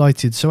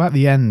highlighted, so at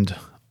the end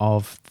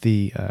of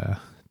the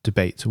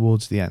debate,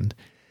 towards the end,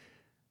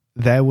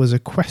 there was a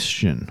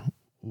question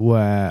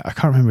where, I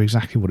can't remember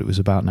exactly what it was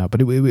about now,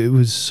 but it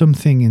was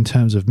something in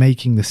terms of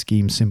making the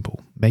scheme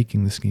simple.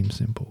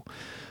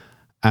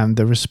 And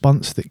the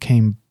response that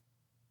came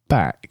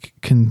back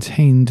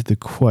contained the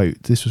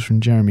quote. This was from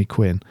Jeremy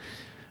Quin.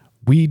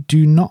 "We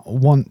do not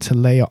want to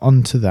layer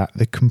onto that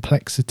the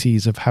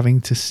complexities of having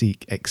to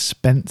seek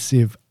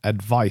expensive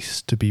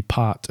advice to be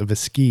part of a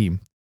scheme."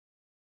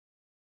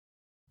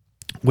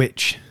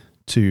 Which,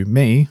 to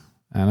me,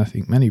 and I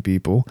think many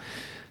people,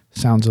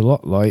 sounds a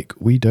lot like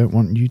 "we don't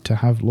want you to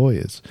have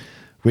lawyers,"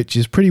 which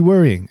is pretty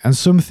worrying, and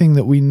something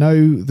that we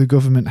know the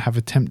government have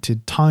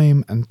attempted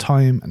time and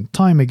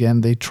time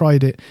again. They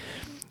tried it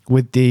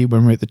with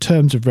when we're at the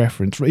terms of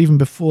reference, even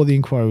before the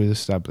inquiry was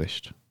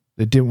established.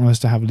 They didn't want us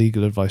to have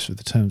legal advice for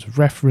the terms of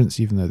reference,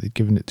 even though they'd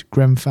given it to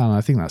Grenfell. And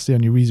I think that's the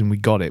only reason we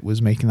got it,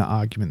 was making that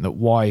argument that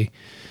why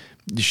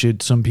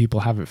should some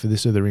people have it for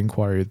this other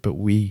inquiry, but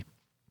we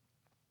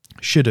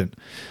shouldn't.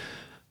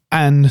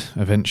 And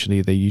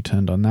eventually they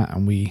U-turned on that,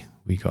 and we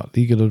got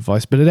legal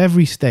advice. But at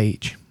every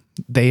stage,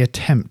 they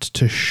attempt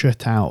to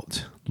shut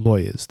out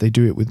lawyers. They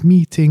do it with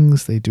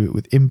meetings, they do it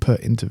with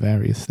input into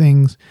various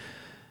things.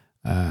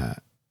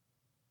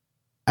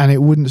 And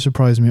it wouldn't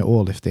surprise me at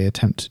all if they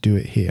attempt to do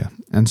it here.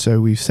 And so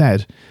we've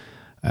said,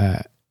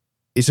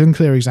 it's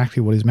unclear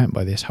exactly what is meant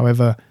by this.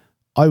 However,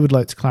 I would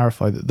like to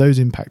clarify that those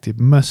impacted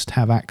must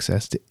have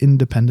access to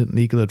independent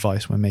legal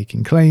advice when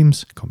making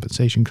claims,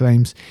 compensation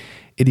claims.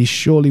 It is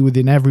surely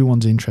within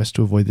everyone's interest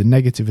to avoid the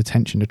negative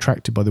attention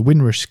attracted by the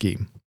Windrush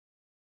scheme.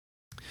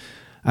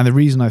 And the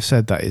reason I've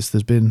said that is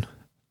there's been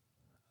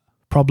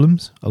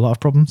problems, a lot of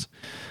problems,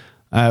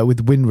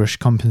 with Windrush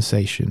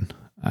compensation.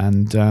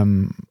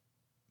 And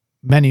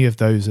many of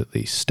those, at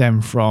least,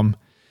 stem from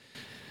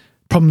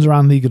problems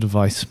around legal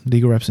advice,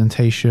 legal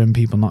representation,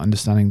 people not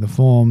understanding the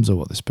forms or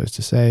what they're supposed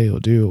to say or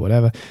do or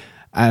whatever.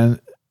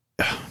 And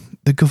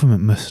the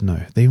government must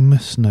know. They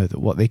must know that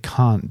what they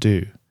can't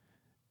do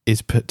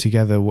is put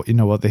together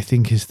what they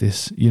think is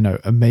this,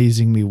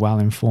 amazingly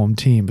well-informed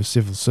team of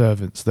civil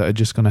servants that are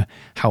just going to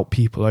help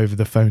people over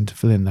the phone to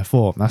fill in their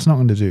form. That's not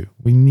going to do.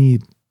 We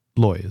need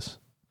lawyers.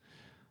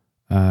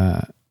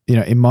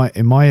 In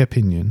my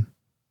opinion,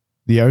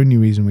 the only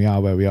reason we are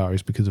where we are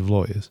is because of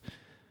lawyers.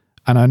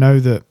 And I know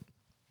that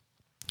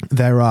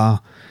there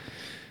are,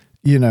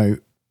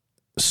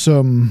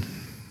 some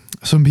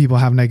some people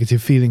have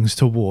negative feelings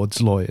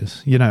towards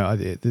lawyers. You know,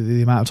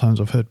 the amount of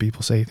times I've heard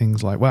people say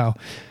things like, well,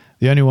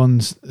 the only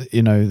ones,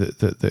 you know,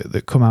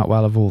 that come out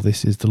well of all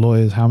this is the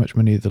lawyers, how much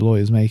money are the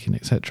lawyers making,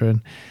 etc.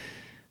 And,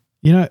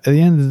 you know, at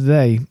the end of the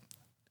day,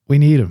 we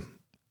need them.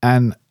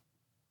 And,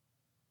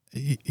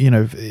 you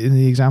know, in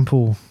the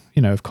example,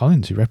 you know, of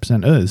Collins, who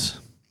represent us,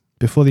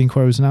 before the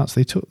inquiry was announced,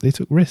 they took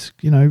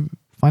risk, you know,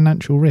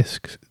 financial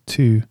risk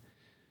to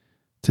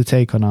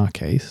take on our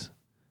case.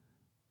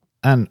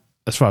 And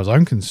as far as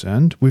I'm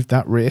concerned, with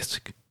that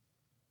risk,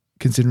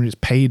 considering it's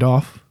paid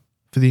off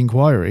for the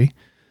inquiry,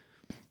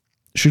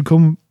 should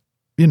come,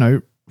 you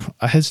know,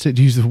 I hesitate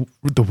to use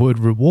the word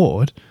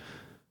reward,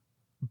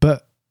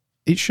 but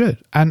it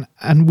should. And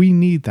we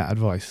need that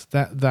advice.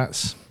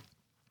 That's,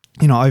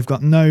 you know,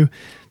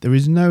 there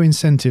is no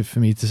incentive for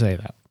me to say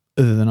that,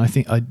 other than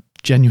I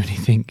genuinely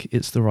think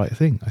it's the right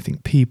thing. I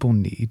think people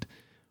need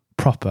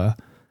proper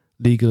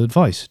legal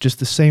advice, just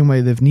the same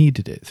way they've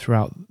needed it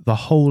throughout the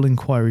whole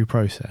inquiry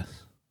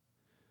process.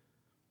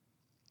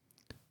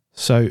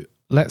 So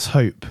let's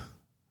hope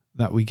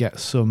that we get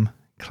some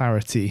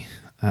clarity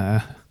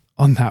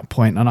on that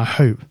point. And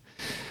I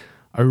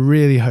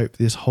really hope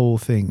this whole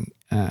thing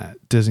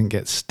doesn't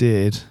get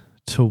steered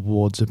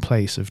towards a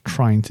place of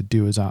trying to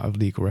do us out of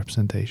legal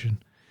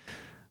representation.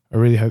 I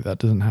really hope that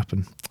doesn't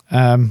happen.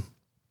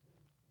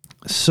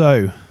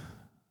 So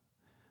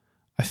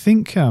I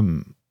think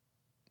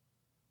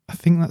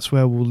that's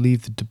where we'll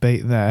leave the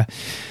debate there.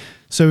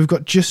 So we've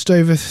got just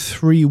over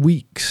 3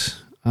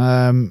 weeks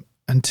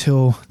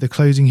until the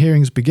closing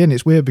hearings begin.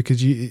 It's weird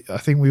because I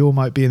think we all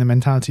might be in the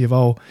mentality of,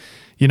 oh,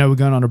 you know, we're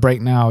going on a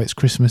break now. It's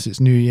Christmas. It's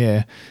New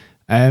Year.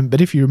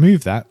 But if you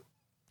remove that,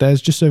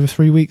 there's just over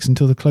 3 weeks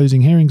until the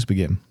closing hearings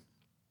begin,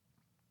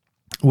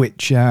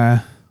 which,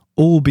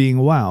 all being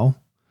well,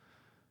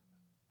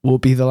 will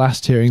be the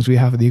last hearings we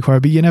have of the inquiry.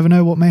 But you never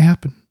know what may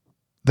happen.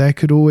 There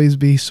could always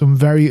be some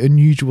very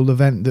unusual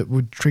event that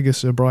would trigger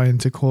Sir Brian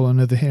to call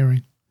another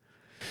hearing.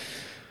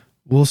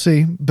 We'll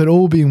see. But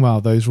all being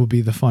well, those will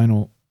be the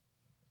final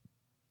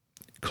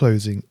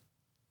closing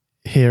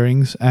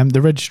hearings.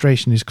 The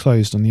registration is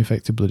closed on the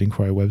Affected Blood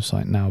Inquiry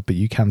website now, but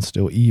you can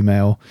still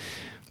email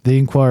the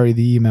inquiry.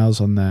 The email's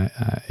on there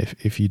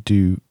if you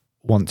do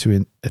want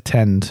to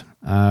attend.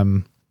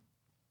 I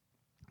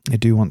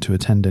do want to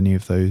attend any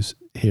of those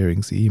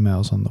hearings. The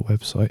email's on the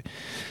website.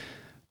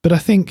 But I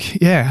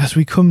think, yeah, as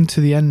we come to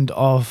the end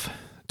of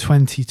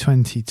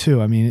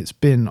 2022, I mean, it's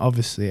been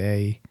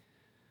obviously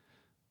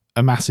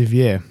a massive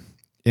year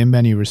in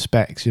many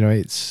respects. You know,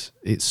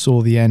 it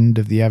saw the end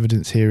of the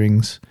evidence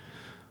hearings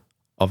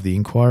of the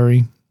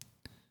inquiry.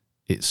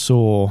 It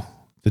saw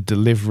the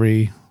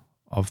delivery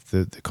of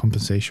the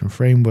compensation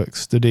framework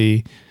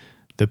study,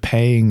 the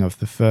paying of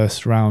the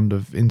first round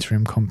of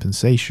interim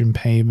compensation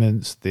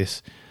payments,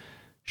 this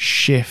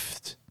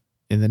shift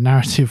in the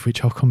narrative,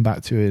 which I'll come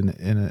back to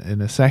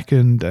in a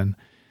second, and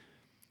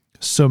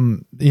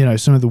some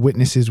of the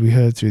witnesses we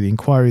heard through the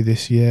inquiry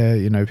this year,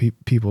 you know,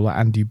 people like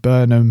Andy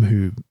Burnham,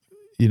 who,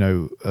 you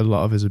know, a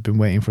lot of us have been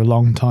waiting for a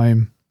long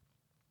time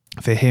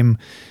for him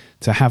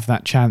to have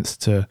that chance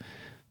to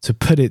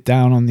put it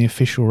down on the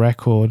official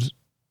record.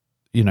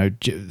 You know,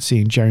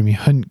 seeing Jeremy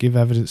Hunt give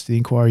evidence to the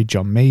inquiry,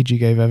 John Major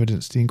gave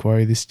evidence to the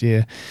inquiry this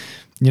year.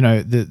 You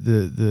know,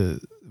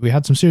 we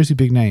had some seriously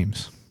big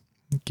names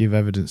give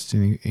evidence to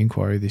the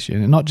inquiry this year,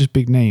 and not just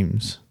big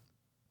names,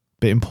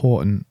 but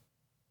important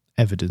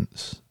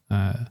evidence.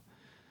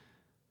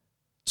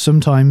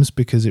 Sometimes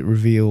because it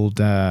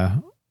revealed,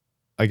 I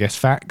guess,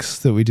 facts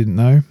that we didn't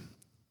know,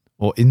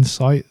 or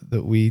insight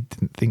that we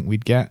didn't think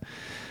we'd get.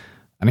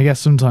 And I guess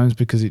sometimes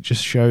because it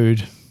just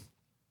showed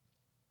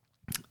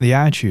the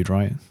attitude,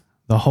 right?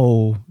 The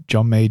whole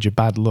John Major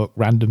bad luck,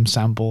 random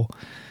sample.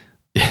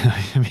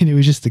 I mean, it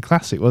was just a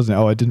classic, wasn't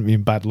it? Oh, I didn't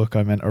mean bad luck,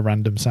 I meant a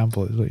random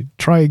sample. It's like,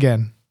 try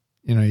again.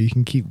 You know, you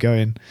can keep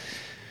going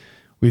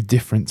with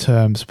different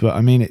terms, but I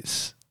mean,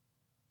 it's,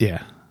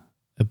 yeah,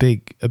 a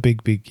big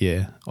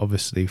year,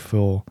 obviously,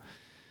 for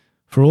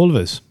all of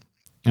us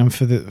and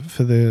for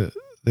the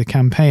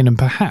campaign, and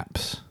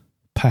perhaps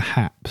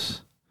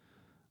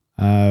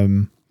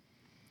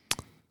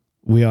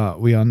we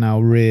are now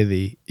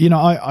really, you know,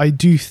 I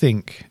do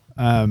think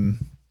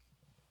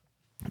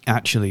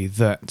actually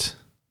that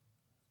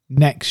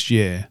next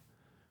year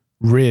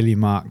really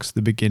marks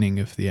the beginning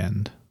of the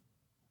end.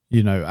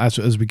 You know,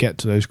 as we get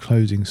to those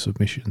closing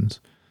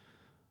submissions.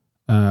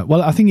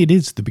 Well, I think it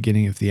is the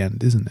beginning of the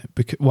end, isn't it?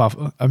 Because,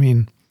 well, I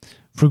mean,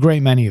 for a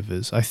great many of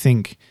us, I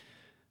think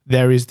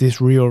there is this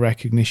real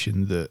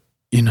recognition that,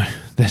 you know,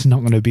 there's not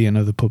going to be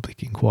another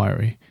public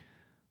inquiry.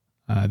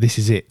 This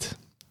is it.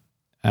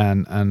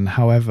 And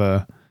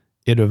however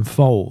it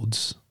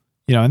unfolds,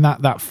 you know, and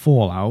that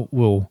fallout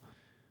will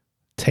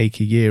take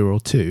a year or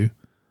two,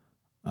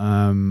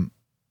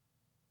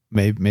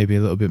 maybe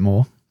a little bit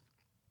more.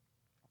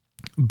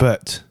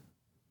 But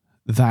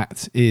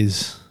that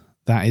is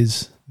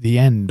the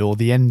end, or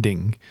the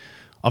ending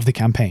of the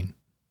campaign.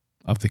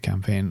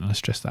 And I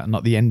stress that,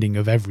 not the ending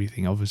of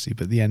everything, obviously,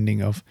 but the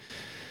ending of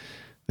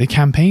the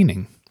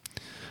campaigning.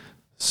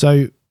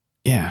 So,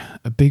 Yeah,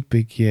 a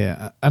big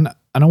year. And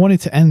I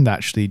wanted to end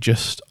actually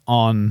just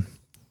on,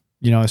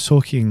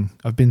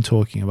 I've been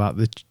talking about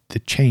the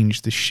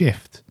change, the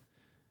shift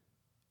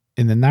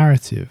in the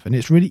narrative. And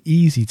it's really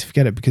easy to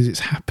forget it because it's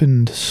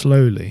happened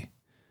slowly.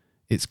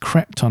 It's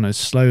crept on us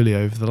slowly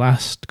over the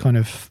last kind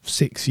of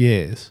 6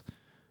 years,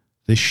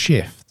 the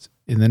shift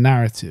in the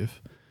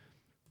narrative.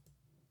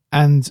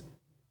 And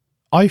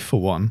I,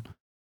 for one,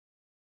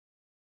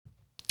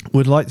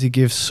 would like to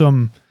give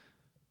some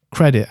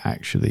credit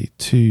actually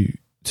to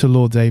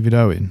Lord David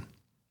Owen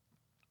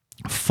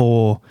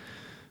for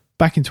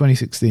back in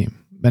 2016.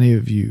 Many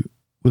of you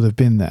will have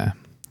been there.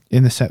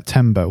 In the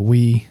September,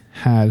 we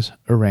had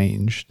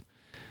arranged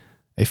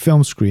a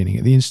film screening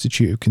at the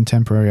Institute of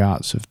Contemporary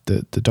Arts of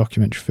the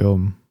documentary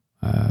film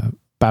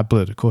Bad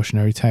Blood, A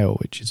Cautionary Tale,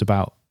 which is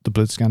about the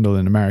blood scandal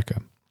in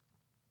America.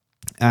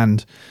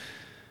 And,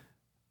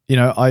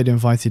 I'd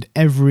invited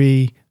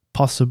every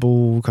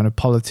possible kind of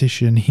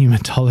politician,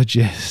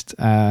 hematologist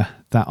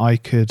that I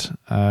could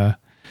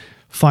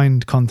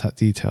find contact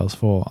details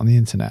for on the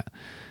internet.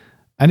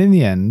 And in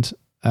the end,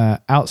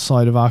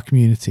 outside of our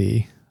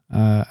community,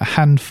 a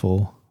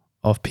handful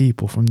of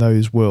people from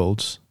those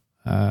worlds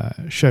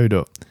showed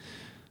up.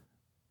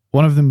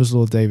 One of them was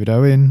Lord David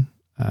Owen,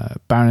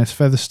 Baroness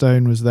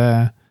Featherstone was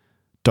there,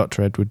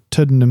 Dr. Edward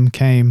Tuddenham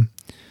came,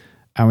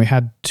 and we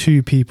had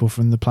 2 people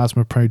from the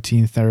Plasma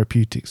Protein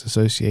Therapeutics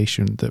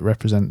Association that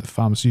represent the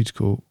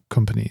pharmaceutical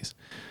companies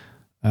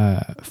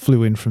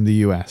flew in from the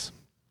US,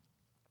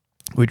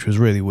 which was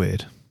really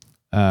weird.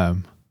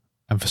 And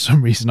for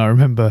some reason, I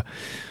remember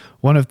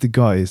one of the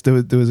guys, there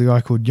was a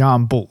guy called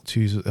Jan Bolt,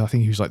 I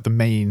think he was like the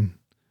main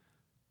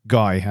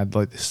guy, had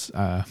like this,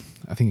 I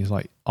think he's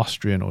like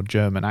Austrian or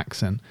German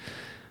accent.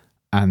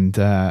 And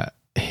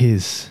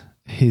his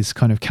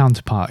kind of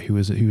counterpart, who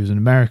was an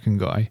American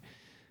guy,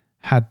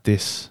 had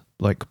this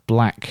like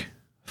black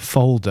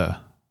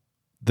folder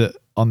that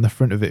on the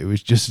front of it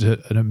was just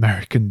an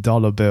American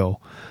dollar bill,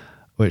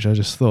 which I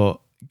just thought,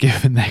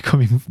 given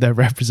they're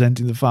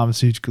representing the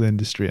pharmaceutical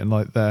industry and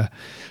like their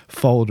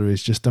folder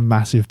is just a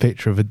massive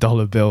picture of a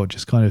dollar bill,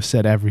 just kind of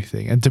said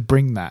everything. And to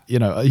bring that,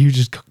 you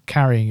just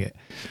carrying it,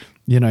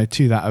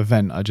 to that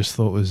event, I just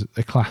thought was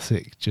a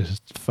classic,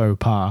 just faux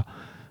pas.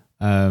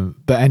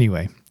 But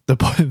anyway,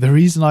 the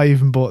reason I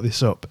even brought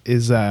this up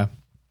is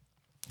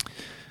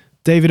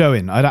David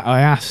Owen. I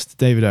asked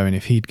David Owen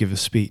if he'd give a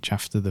speech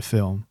after the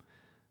film,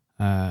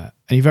 and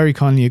he very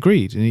kindly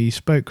agreed, and he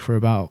spoke for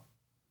about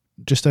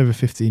just over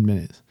 15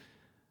 minutes.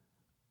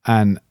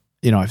 And,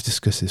 I've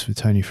discussed this with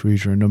Tony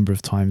Ferrugia a number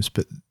of times,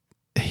 but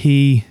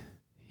he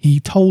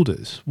told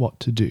us what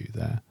to do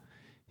there.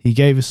 He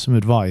gave us some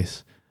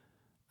advice.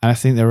 And I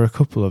think there were a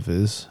couple of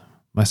us,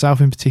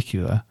 myself in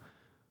particular,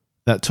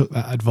 that took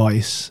that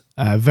advice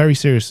very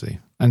seriously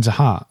and to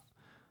heart.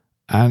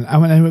 And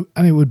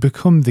it would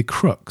become the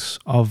crux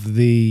of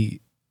the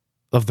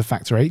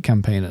Factor 8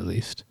 campaign, at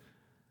least.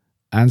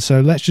 And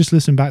so let's just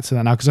listen back to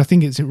that now, because I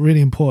think it's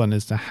really important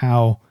as to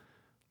how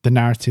the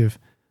narrative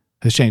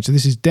has changed. So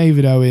this is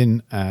David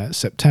Owen,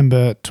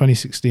 September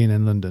 2016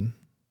 in London.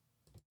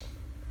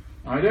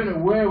 I don't know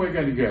where we're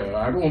going to go.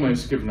 I've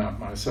almost given up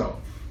myself.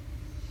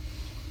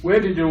 Where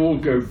did it all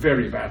go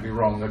very badly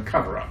wrong? The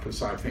cover-up,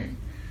 as I think.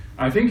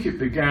 I think it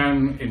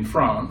began in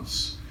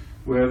France,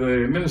 where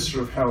the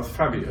Minister of Health,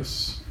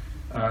 Fabius,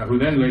 who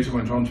then later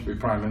went on to be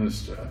Prime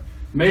Minister,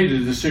 made a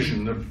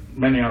decision that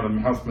many other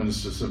health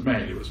ministers have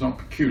made. It was not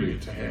peculiar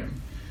to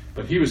him,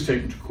 but he was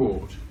taken to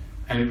court,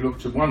 and it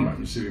looked at one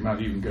moment as if he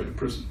might even go to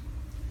prison.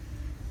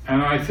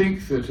 And I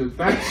think that at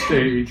that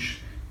stage,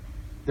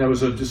 there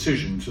was a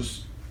decision to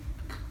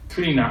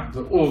clean up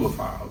all the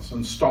files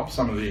and stop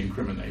some of the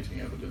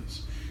incriminating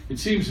evidence. It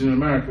seems in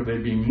America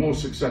they've been more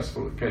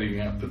successful at getting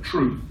at the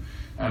truth,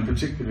 and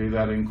particularly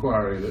that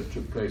inquiry that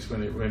took place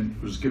when it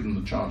was given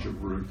the charge of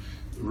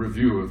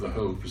review of the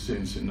whole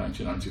proceedings in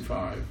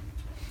 1995.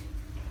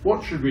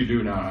 What should we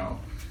do now?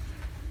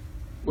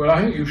 Well,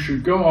 I think you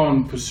should go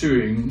on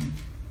pursuing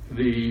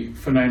the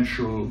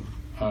financial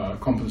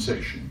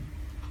compensation.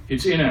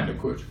 It's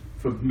inadequate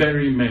for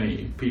very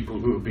many people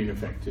who have been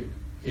affected,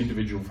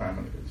 individual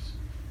families.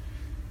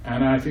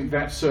 And I think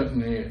that's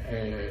certainly,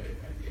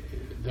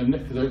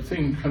 the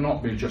thing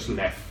cannot be just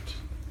left.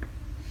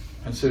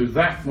 And so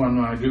that one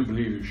I do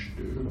believe you should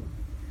do.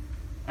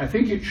 I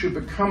think it should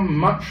become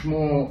much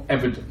more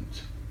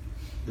evident,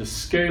 the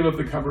scale of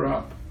the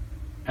cover-up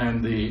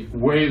and the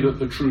way that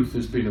the truth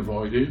has been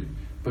avoided,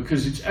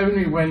 because it's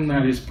only when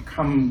that has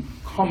become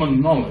common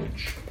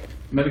knowledge,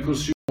 medical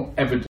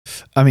evidence.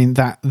 I mean,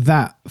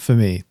 that for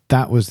me,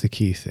 that was the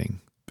key thing.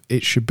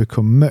 It should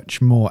become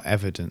much more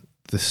evident,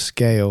 the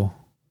scale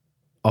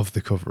of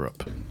the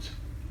cover-up.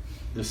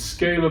 The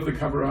scale of the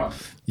cover-up.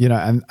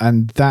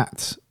 And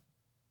that,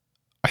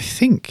 I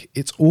think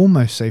it's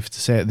almost safe to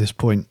say at this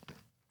point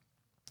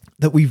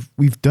that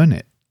we've done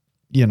it.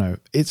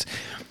 It's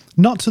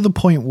not to the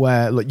point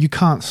where you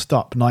can't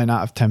stop 9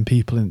 out of 10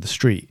 people in the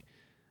street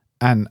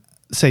and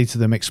say to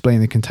them,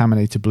 explain the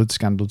contaminated blood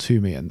scandal to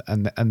me, and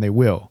they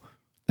will.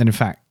 And in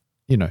fact,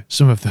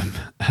 some of them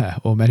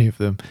or many of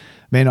them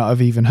may not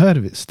have even heard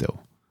of it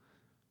still.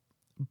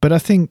 But I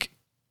think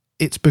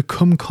it's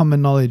become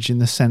common knowledge in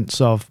the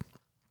sense of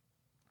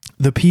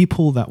the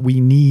people that we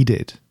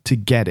needed to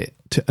get it,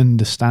 to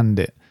understand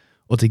it,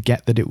 or to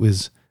get that it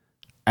was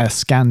a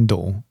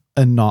scandal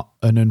and not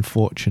an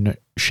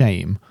unfortunate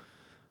shame.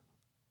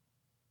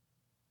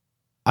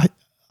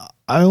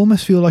 I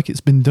almost feel like it's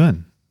been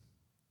done,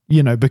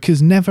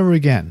 because never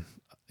again,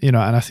 and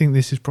I think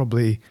this is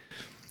probably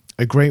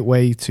a great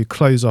way to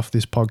close off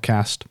this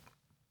podcast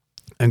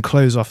and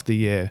close off the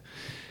year,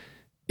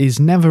 is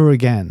never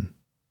again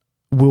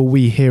will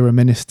we hear a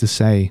minister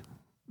say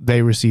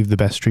they received the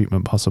best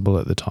treatment possible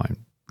at the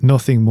time.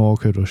 Nothing more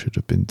could or should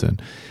have been done.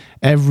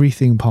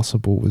 Everything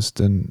possible was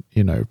done,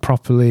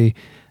 properly,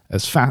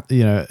 as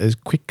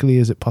quickly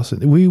as it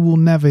possibly. We will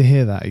never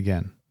hear that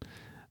again.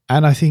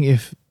 And I think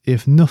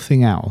if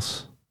nothing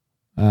else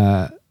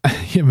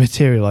it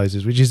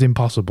materializes, which is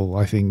impossible,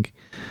 I think.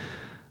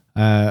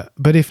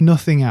 But if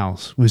nothing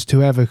else was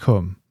to ever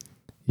come,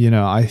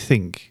 I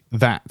think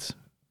that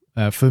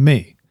for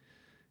me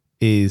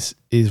is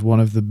one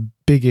of the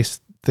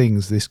biggest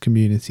things this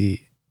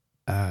community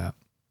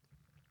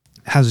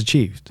has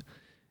achieved,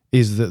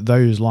 is that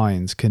those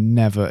lines can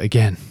never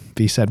again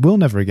be said, will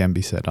never again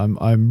be said.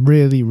 I'm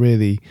really,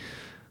 really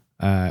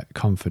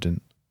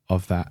confident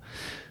of that.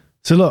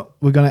 So look,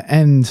 we're going to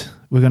end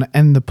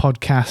the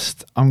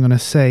podcast. I'm going to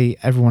say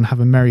everyone have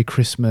a Merry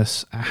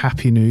Christmas, a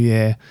Happy New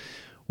Year.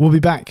 We'll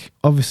be back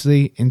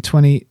obviously in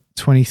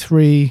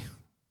 2023.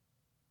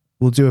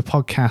 We'll do a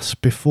podcast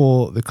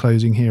before the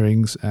closing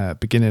hearings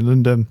begin in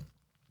London.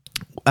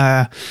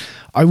 I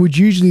would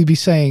usually be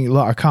saying,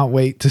 look, I can't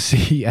wait to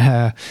see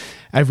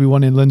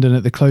everyone in London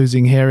at the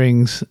closing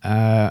hearings.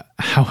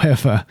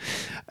 However,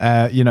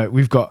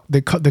 we've got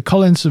the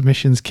Collins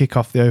submissions kick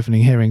off the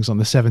opening hearings on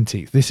the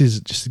 17th. This is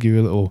just to give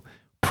you a little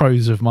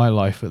prose of my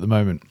life at the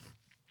moment.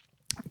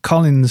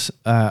 Collins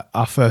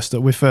are first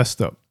up. We're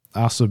first up.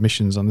 Our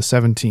submissions on the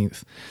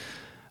 17th.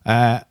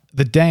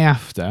 The day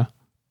after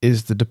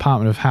is the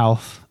Department of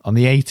Health on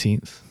the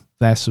 18th.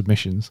 Their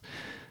submissions,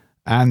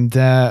 and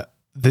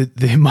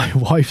my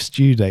wife's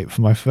due date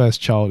for my first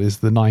child is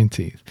the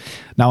 19th.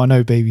 Now, I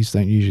know babies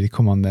don't usually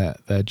come on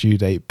their due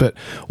date, but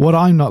what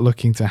I'm not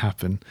looking to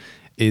happen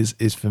is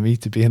for me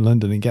to be in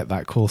London and get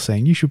that call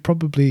saying you should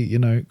probably,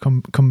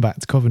 come back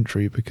to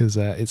Coventry because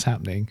it's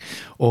happening,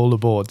 all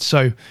aboard.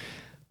 So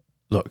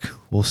look,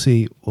 we'll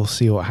see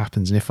what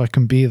happens. And if I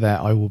can be there,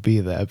 I will be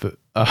there. But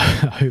I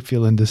hope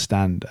you'll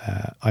understand.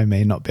 I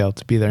may not be able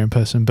to be there in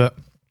person, but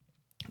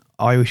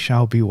I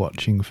shall be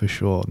watching for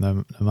sure,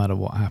 no matter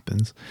what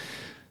happens.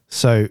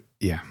 So,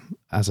 yeah,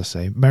 as I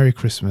say, Merry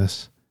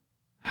Christmas,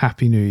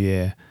 Happy New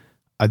Year.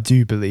 I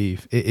do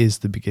believe it is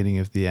the beginning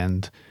of the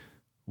end.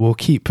 We'll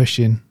keep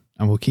pushing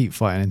and we'll keep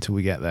fighting until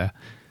we get there.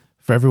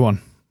 For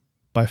everyone,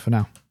 bye for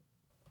now.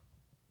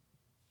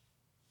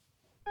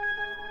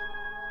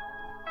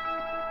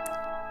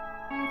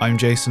 I'm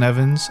Jason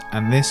Evans,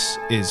 and this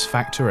is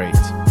Factor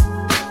 8.